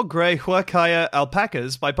purchased 4 grey Huacaya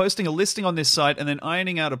alpacas by posting a listing on this site and then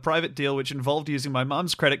ironing out a private deal which involved using my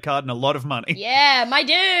mum's credit card and a lot of money. Yeah, my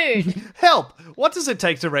dude! Help! What does it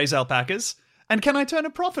take to raise alpacas? And can I turn a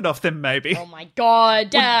profit off them, maybe? Oh my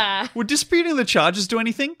God. Would disputing the charges do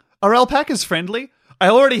anything? Are alpacas friendly? I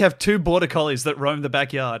already have 2 border collies that roam the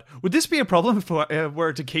backyard. Would this be a problem if I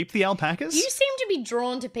were to keep the alpacas? You seem to be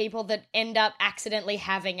drawn to people that end up accidentally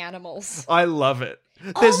having animals. I love it.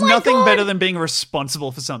 There's nothing better than being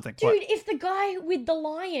responsible for something. Dude, if the guy with the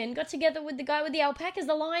lion got together with the guy with the alpacas,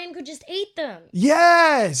 the lion could just eat them.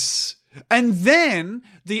 Yes! And then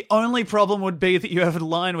the only problem would be that you have a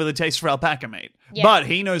lion with a taste for alpaca meat. Yeah. But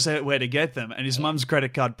he knows where to get them, and his mum's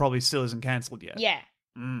credit card probably still isn't cancelled yet. Yeah.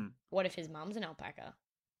 What if his mum's an alpaca?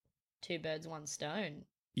 2 birds, 1 stone.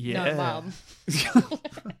 Yeah. No, mum.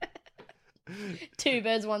 Two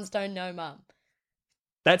birds, one stone, no mum.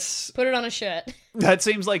 That's Put it on a shirt. That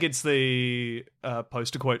seems like it's the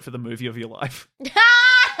poster quote for the movie of your life.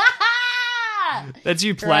 That's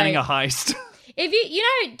you planning a heist. If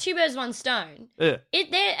you know, two birds, one stone. Yeah.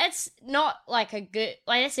 It's not like a good,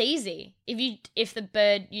 like, it's easy. If the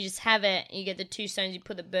bird, you just have it, you get the two stones, you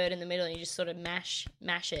put the bird in the middle, and you just sort of mash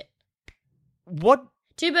it. What?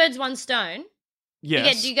 Two birds, one stone.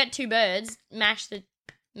 Yes. You get two birds, mash them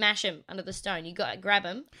under the stone. You got to grab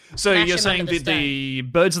them. So you're saying that the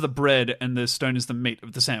birds are the bread and the stone is the meat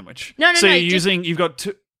of the sandwich. No. So you've got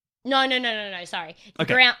two. No. Sorry.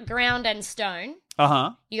 Okay. Ground and stone.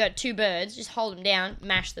 You got two birds. Just hold them down.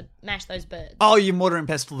 Mash those birds. Oh, you mortar and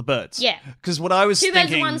pestle the birds. Yeah. Because what I was two thinking,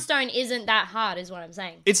 birds and one stone isn't that hard, is what I'm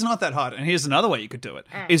saying. It's not that hard. And here's another way you could do it: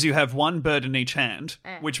 is you have one bird in each hand,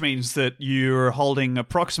 which means that you're holding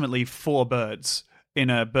approximately 4 birds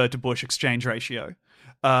in a bird to bush exchange ratio.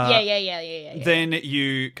 Yeah. Then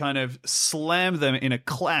you kind of slam them in a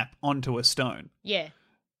clap onto a stone. Yeah.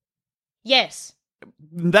 Yes.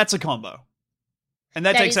 That's a combo. And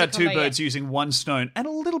that takes out 2 birds yeah. using 1 stone and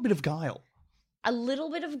a little bit of guile. A little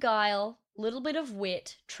bit of guile, little bit of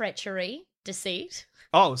wit, treachery, deceit.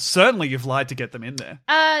 Oh, certainly you've lied to get them in there.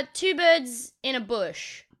 2 birds in a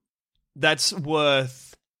bush. That's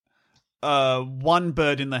worth 1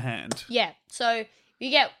 bird in the hand. Yeah, so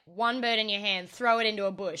you get 1 bird in your hand, throw it into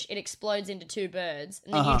a bush, it explodes into 2 birds,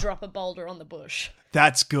 and then you drop a boulder on the bush.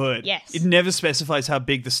 That's good. Yes. It never specifies how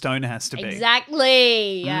big the stone has to be.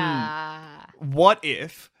 Exactly. What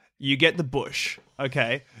if you get the bush,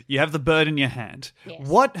 okay? You have the bird in your hand. Yes.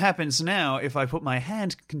 What happens now if I put my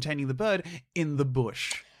hand containing the bird in the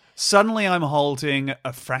bush? Suddenly I'm holding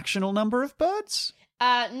a fractional number of birds?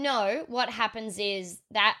 No, what happens is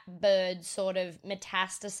that bird sort of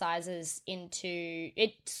metastasizes into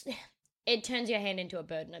it turns your hand into a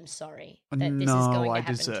bird, and I'm sorry that this is going to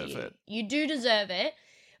happen to you. It. You do deserve it.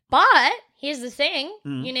 But here's the thing,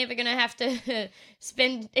 you're never going to have to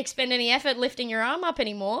expend any effort lifting your arm up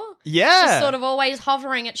anymore. Yeah. It's just sort of always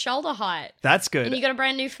hovering at shoulder height. That's good. And you got a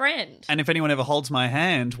brand new friend. And if anyone ever holds my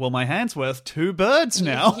hand, well, my hand's worth 2 birds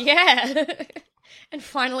now. Yeah. And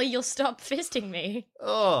finally you'll stop fisting me.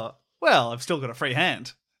 Oh, well, I've still got a free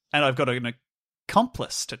hand. And I've got an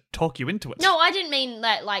accomplice to talk you into it. No, I didn't mean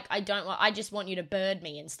that, like, I just want you to bird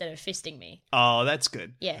me instead of fisting me. Oh, that's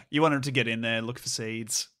good. Yeah. You want him to get in there, look for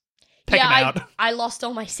seeds. Peck him out. I lost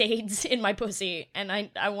all my seeds in my pussy, and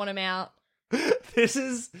I want them out. This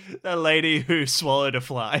is a lady who swallowed a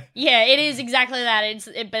fly. Yeah, it is exactly that.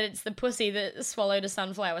 But it's the pussy that swallowed a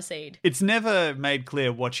sunflower seed. It's never made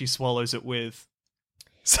clear what she swallows it with.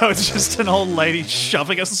 So it's just an old lady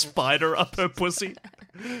shoving a spider up her pussy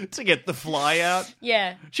to get the fly out.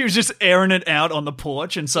 Yeah. She was just airing it out on the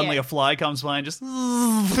porch, and suddenly a fly comes by and just...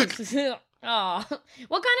 Oh. What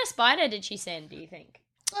kind of spider did she send, do you think?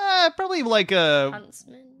 Probably like a...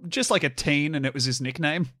 Huntsman? Just like a teen, and it was his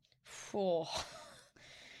nickname.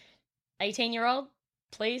 18-year-old?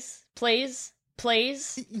 Please?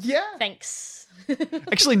 Yeah. Thanks.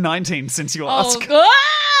 Actually 19, since you ask.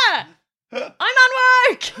 I'm on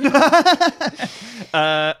work!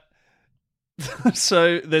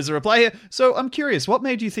 So there's a reply here. So I'm curious, what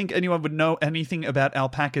made you think anyone would know anything about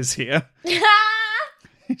alpacas here? He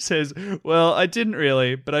says, well, I didn't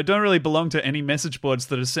really, but I don't really belong to any message boards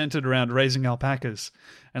that are centered around raising alpacas.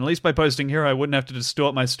 And at least by posting here, I wouldn't have to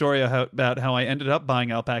distort my story about how I ended up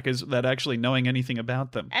buying alpacas without actually knowing anything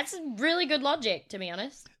about them. That's really good logic, to be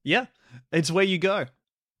honest. Yeah, it's where you go.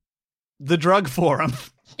 The drug forum.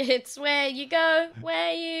 It's where you go,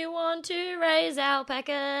 where you want to raise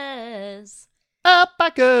alpacas.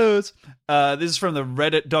 Alpacas! This is from the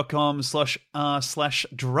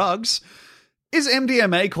reddit.com/r/drugs. Is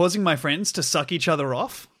MDMA causing my friends to suck each other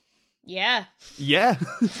off? Yeah. Yeah,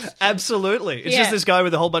 absolutely. It's just this guy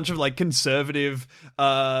with a whole bunch of like conservative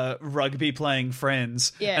rugby playing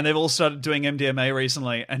friends. Yeah. And they've all started doing MDMA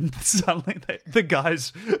recently. And suddenly the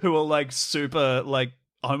guys who are like super like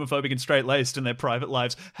homophobic and straight-laced in their private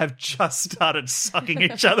lives have just started sucking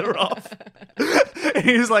each other off.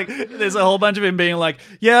 He's like, there's a whole bunch of him being like,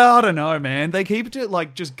 yeah, I don't know, man. They keep it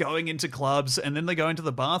like just going into clubs and then they go into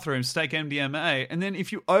the bathrooms, take MDMA, and then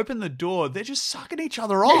if you open the door, they're just sucking each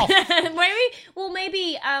other off.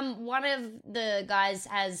 Maybe one of the guys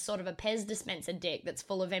has sort of a Pez dispenser dick that's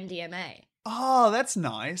full of MDMA. Oh, that's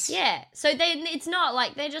nice. Yeah. So it's not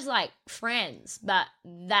like they're just like friends, but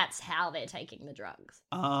that's how they're taking the drugs.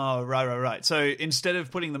 Oh, right. So instead of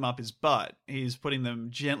putting them up his butt, he's putting them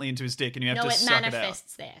gently into his dick and you have to suck it out. No, it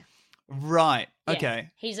manifests there. Right. Yeah. Okay.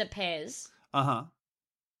 He's a Pez. Uh-huh.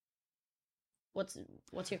 What's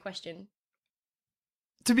your question?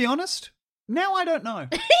 To be honest, Now I don't know.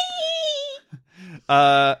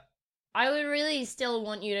 I would really still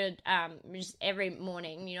want you to just every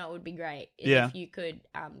morning, you know, it would be great if you could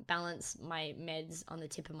balance my meds on the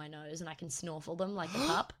tip of my nose and I can snorkel them like a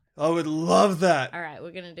pup. I would love that. All right,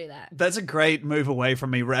 we're going to do that. That's a great move away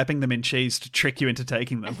from me wrapping them in cheese to trick you into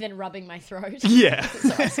taking them. And then rubbing my throat. Yeah.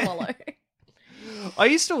 So I swallow. I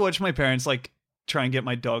used to watch my parents, like, try and get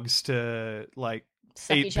my dogs to, like,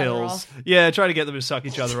 Suck eat each other pills. off. Yeah, try to get them to suck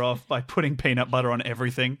each other off by putting peanut butter on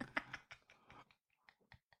everything.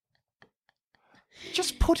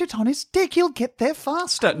 Just put it on his dick, he'll get there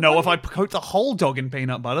faster. No, if I coat the whole dog in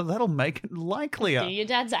peanut butter, that'll make it likelier. Do your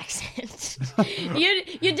dad's accent.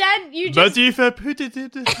 your dad, you just... But if I put it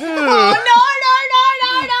in... Oh,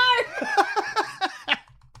 no.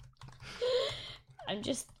 I'm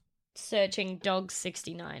just searching dog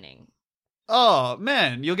 69ing. Oh,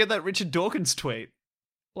 man, you'll get that Richard Dawkins tweet.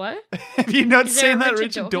 What? Have you not Is there seen a that Richard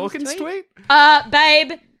Richard Dawkins tweet?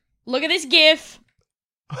 Babe, look at this GIF.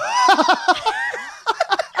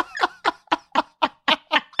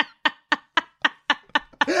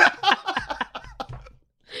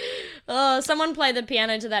 Oh, someone play the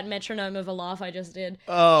piano to that metronome of a laugh I just did.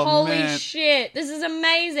 Oh, Holy man. shit, this is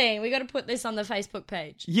amazing. We got to put this on the Facebook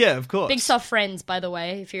page. Yeah, of course. Big Soft Friends, by the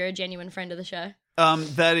way, if you're a genuine friend of the show.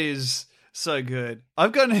 That is so good.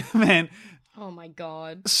 I've got, man... Oh my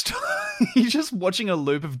god. You're just watching a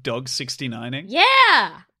loop of dog 69ing?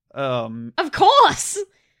 Yeah! Of course!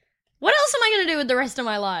 What else am I going to do with the rest of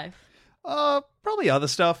my life? Probably other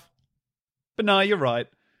stuff. But no, you're right.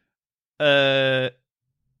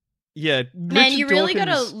 Yeah. Man, you really got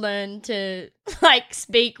to learn to, like,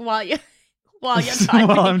 speak while you're typing.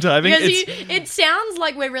 While I'm typing. Because it sounds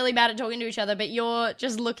like we're really bad at talking to each other, but you're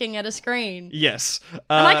just looking at a screen. Yes.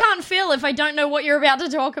 And I can't feel if I don't know what you're about to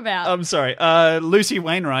talk about. I'm sorry. Lucy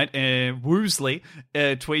Wainwright, Woosley,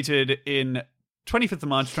 tweeted in 25th of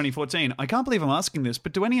March 2014, I can't believe I'm asking this,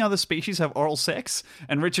 but do any other species have oral sex?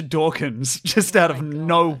 And Richard Dawkins, just out of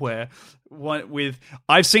nowhere, with,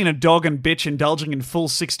 I've seen a dog and bitch indulging in full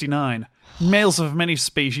 69. Males of many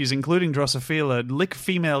species, including Drosophila, lick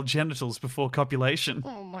female genitals before copulation.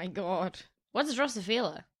 Oh my god. What's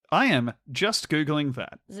Drosophila? I am just Googling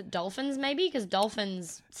that. Is it dolphins, maybe? Because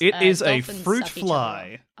dolphins... It is a dolphins fruit suck each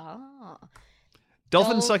fly. other off. Ah.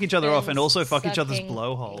 Dolphins suck each other off and also fuck each other's sucking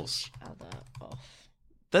blowholes. each other off.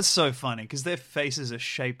 That's so funny, because their faces are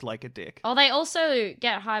shaped like a dick. Oh, they also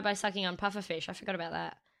get high by sucking on pufferfish. I forgot about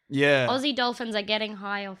that. Yeah. Aussie dolphins are getting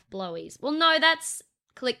high off blowies. Well, no, that's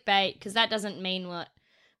clickbait, because that doesn't mean what...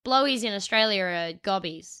 Blowies in Australia are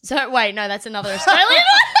gobbies. So, wait, no, that's another Australian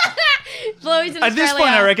Blowies in Australia... At this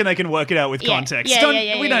point, I reckon they can work it out with context.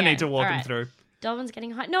 We don't need to walk them through. Dolphins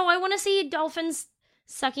getting high. No, I want to see dolphins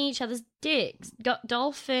sucking each other's dicks.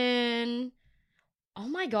 Dolphin... Oh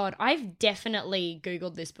my god, I've definitely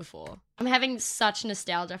Googled this before. I'm having such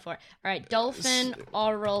nostalgia for it. All right, dolphin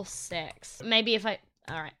oral sex. Maybe if I...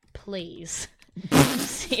 All right, please.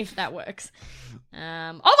 See if that works.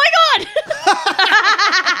 Oh my god!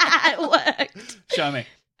 It worked. Show me.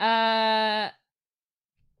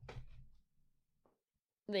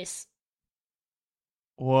 This.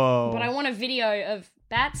 Whoa. But I want a video of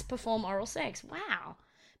bats perform oral sex. Wow.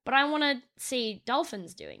 But I want to see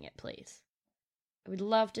dolphins doing it, please. I would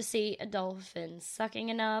love to see a dolphin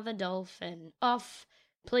sucking another dolphin off,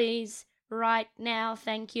 please, right now.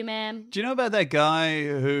 Thank you, ma'am. Do you know about that guy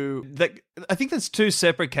who... I think there's two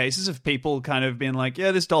separate cases of people kind of being like,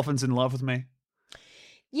 yeah, this dolphin's in love with me.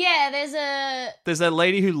 Yeah, There's that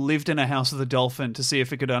lady who lived in a house with a dolphin to see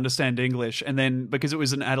if it could understand English, and then because it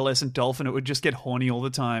was an adolescent dolphin, it would just get horny all the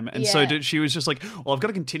time. And so she was just like, well, I've got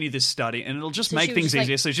to continue this study, and it'll just make things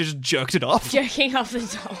easier. So she just jerked it off. Jerking off the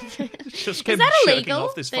dolphin. Just kept Is that jerking illegal?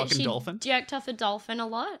 off this fucking dolphin. Jerked off a dolphin a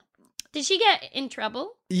lot? Did she get in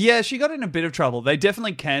trouble? Yeah, she got in a bit of trouble. They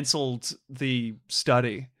definitely cancelled the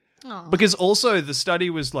study. Oh. Because also the study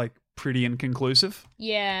was like pretty inconclusive.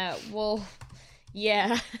 Yeah, well...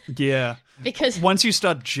 Yeah. Yeah. Because once you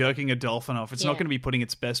start jerking a dolphin off, it's not going to be putting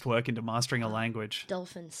its best work into mastering a language.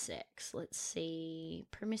 Dolphin sex. Let's see.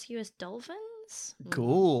 Promiscuous dolphins?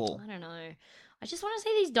 Cool. I don't know. I just want to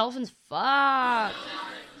see these dolphins fuck.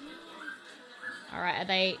 All right, are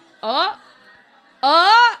they... Oh!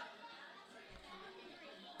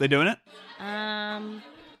 They doing it?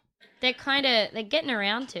 They're getting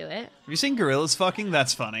around to it. Have you seen gorillas fucking?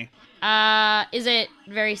 That's funny. Is it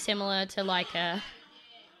very similar to like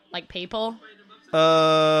people?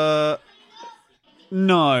 No.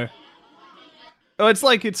 Oh,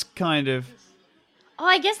 it's kind of... Oh,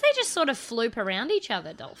 I guess they just sort of floop around each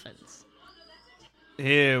other, dolphins.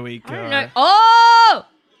 Here we go. I don't know. Oh!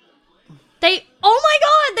 Oh my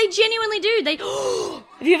god, they genuinely do. They.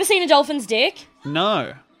 Have you ever seen a dolphin's dick?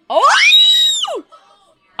 No. Oh!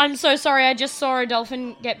 I'm so sorry. I just saw a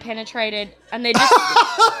dolphin get penetrated, and they just.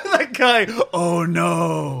 That guy. Oh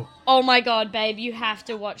no. Oh my god, babe, you have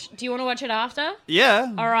to watch. Do you want to watch it after?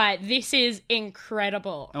 Yeah. All right, this is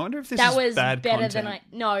incredible. I wonder if this that is was bad better content. than I.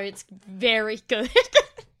 No, it's very good.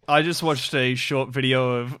 I just watched a short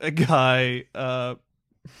video of a guy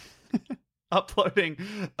uploading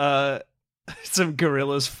some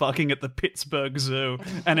gorillas fucking at the Pittsburgh Zoo,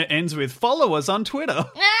 and it ends with "Follow us on Twitter."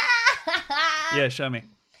 Yeah, show me.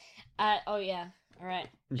 Oh yeah. All right.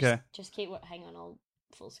 Okay. Just keep. Hang on. I'll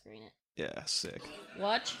full screen it. Yeah, sick.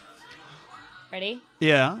 Watch. Ready?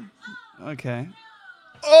 Yeah. Okay.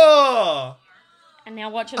 Oh! And now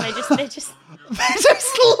watch, and they're just They're just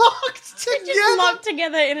locked together. just locked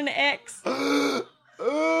together in an X.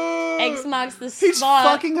 X marks the spot. He's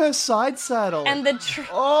fucking her side saddle. And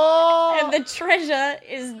the treasure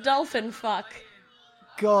is dolphin fuck.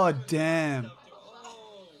 God damn.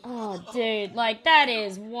 Oh, dude, like that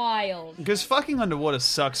is wild. Because fucking underwater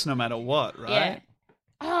sucks no matter what, right? Yeah.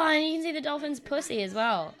 Oh, and you can see the dolphin's pussy as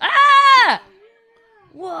well. Ah!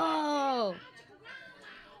 Whoa.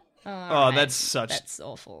 Oh, that's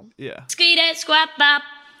awful. Yeah. Squee-da, squap-bap.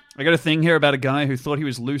 I got a thing here about a guy who thought he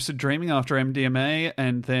was lucid dreaming after MDMA,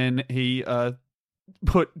 and then he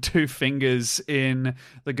put 2 fingers in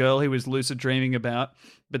the girl he was lucid dreaming about,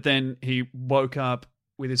 but then he woke up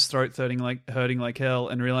with his throat hurting like hell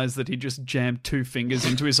and realized that he just jammed 2 fingers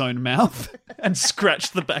into his own mouth and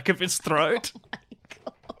scratched the back of his throat.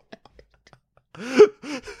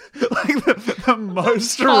 Like the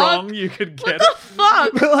most wrong you could get. What the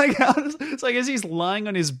fuck? But like, it's like as he's lying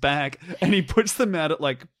on his back and he puts them out at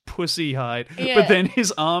like pussy height, but then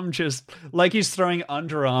his arm just like he's throwing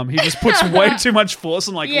underarm. He just puts way too much force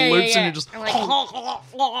and loops and it just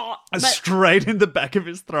straight in the back of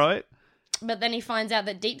his throat. But then he finds out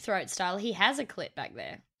that deep throat style, he has a clit back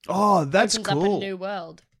there. Oh, that's Opens cool. up a new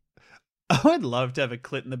world. I would love to have a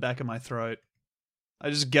clit in the back of my throat. I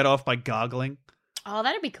just get off by gargling. Oh,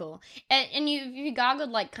 that'd be cool. And you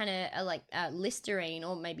gargled like kind of like Listerine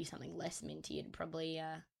or maybe something less minty, you'd probably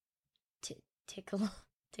tickle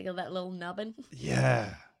that little nubbin.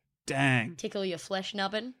 Yeah. Dang. Tickle your flesh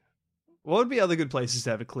nubbin. What would be other good places to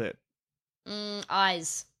have a clit?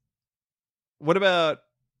 Eyes. What about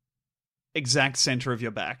exact center of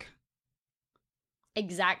your back?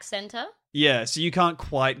 Exact center? Yeah, so you can't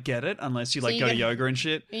quite get it unless you So you go to gotta- yoga and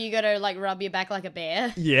shit. You gotta like rub your back like a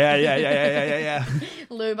bear. Yeah.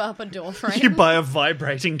 Lube up a door frame. You buy a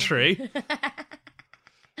vibrating tree.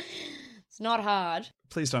 It's not hard.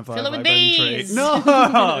 Please don't buy Fill a it with vibrating bees. tree.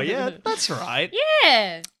 No, yeah, that's right.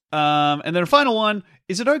 Yeah. And then a final one,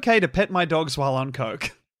 is it okay to pet my dogs while on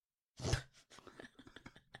coke?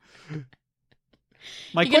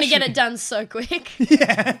 You're going to get it done so quick.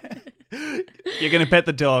 Yeah. You're going to pet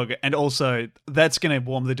the dog, and also that's going to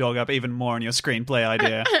warm the dog up even more on your screenplay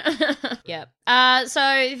idea. Yep.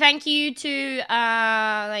 So thank you to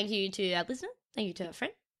our listener. Thank you to our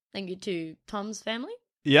friend. Thank you to Tom's family.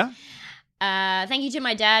 Yeah. Thank you to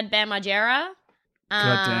my dad, Bam Margera.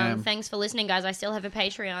 Goddamn. Thanks for listening, guys. I still have a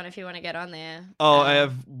Patreon if you want to get on there. Oh, I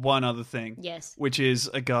have one other thing. Yes. Which is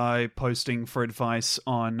a guy posting for advice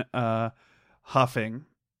on huffing,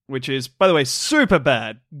 which is, by the way, super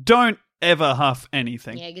bad. Don't ever huff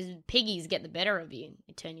anything. Yeah, because piggies get the better of you.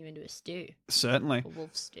 They turn you into a stew. Certainly. A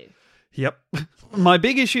wolf stew. Yep. My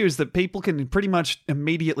big issue is that people can pretty much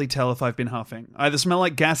immediately tell if I've been huffing. I either smell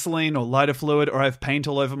like gasoline or lighter fluid, or I have paint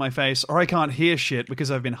all over my face, or I can't hear shit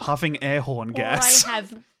because I've been huffing air horn gas. Or I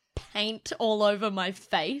have paint all over my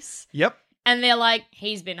face. Yep. And they're like,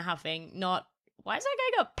 he's been huffing, not, why is that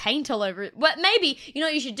guy got paint all over it? Well, maybe, you know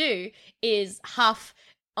what you should do is huff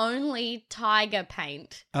only tiger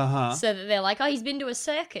paint. Uh-huh. So that they're like, oh, he's been to a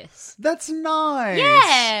circus. That's nice.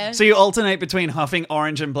 Yeah. So you alternate between huffing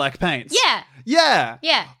orange and black paints. Yeah. Yeah.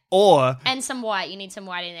 Yeah. Or... And some white. You need some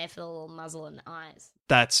white in there for the little muzzle and eyes.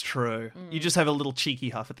 That's true. You just have a little cheeky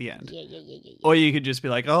huff at the end. Yeah. Or you could just be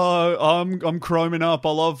like, oh, I'm chroming up.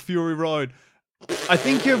 I love Fury Road. I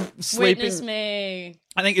think you're sleeping... Witness me.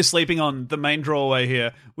 I think you're sleeping on the main drawaway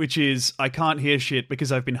here, which is I can't hear shit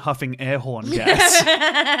because I've been huffing air horn gas.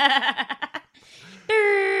 Right.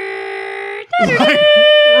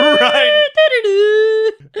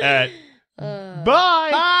 Bye.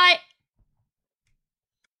 Bye.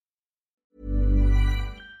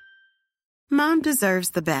 Mom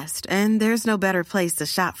deserves the best, and there's no better place to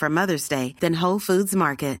shop for Mother's Day than Whole Foods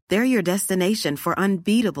Market. They're your destination for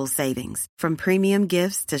unbeatable savings, from premium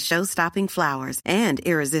gifts to show-stopping flowers and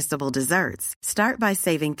irresistible desserts. Start by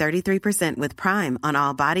saving 33% with Prime on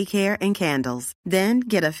all body care and candles. Then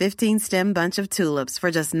get a 15-stem bunch of tulips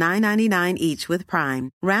for just $9.99 each with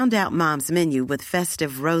Prime. Round out Mom's menu with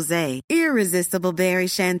festive rosé, irresistible berry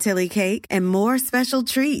chantilly cake, and more special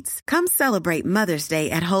treats. Come celebrate Mother's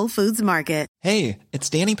Day at Whole Foods Market. Hey, it's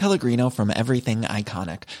Danny Pellegrino from Everything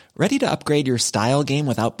Iconic. Ready to upgrade your style game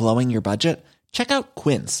without blowing your budget? Check out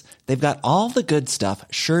Quince. They've got all the good stuff,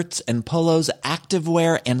 shirts and polos,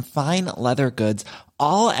 activewear, and fine leather goods,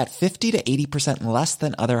 all at 50 to 80% less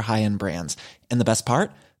than other high-end brands. And the best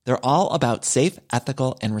part? They're all about safe,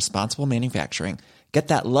 ethical, and responsible manufacturing. Get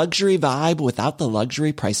that luxury vibe without the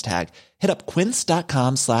luxury price tag. Hit up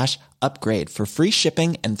quince.com/upgrade for free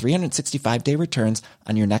shipping and 365-day returns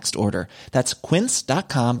on your next order. That's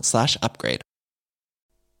quince.com/upgrade.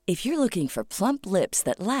 If you're looking for plump lips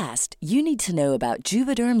that last, you need to know about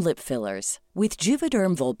Juvederm lip fillers. With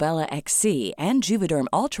Juvederm Volbella XC and Juvederm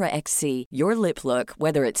Ultra XC, your lip look,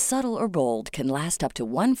 whether it's subtle or bold, can last up to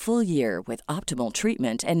 1 full year with optimal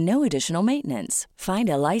treatment and no additional maintenance. Find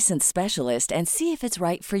a licensed specialist and see if it's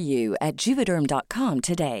right for you at Juvederm.com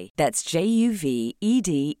today. That's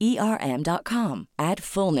JUVEDERM.com. Add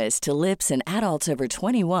fullness to lips in adults over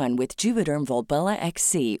 21 with Juvederm Volbella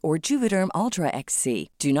XC or Juvederm Ultra XC.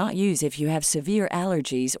 Do not use if you have severe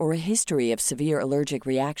allergies or a history of severe allergic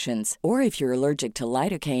reactions, or if you're allergic to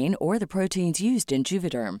lidocaine or the proteins used in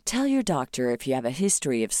Juvederm. Tell your doctor if you have a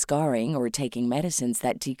history of scarring or taking medicines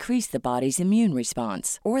that decrease the body's immune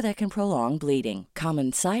response or that can prolong bleeding.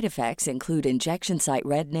 Common side effects include injection site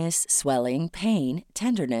redness, swelling, pain,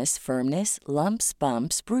 tenderness, firmness, lumps,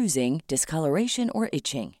 bumps, bruising, discoloration, or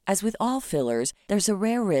itching. As with all fillers, there's a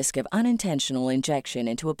rare risk of unintentional injection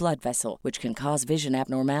into a blood vessel, which can cause vision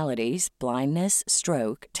abnormalities, blindness,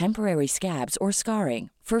 stroke, temporary scabs, or scarring.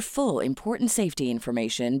 For full, important safety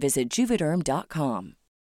information, visit Juvederm.com.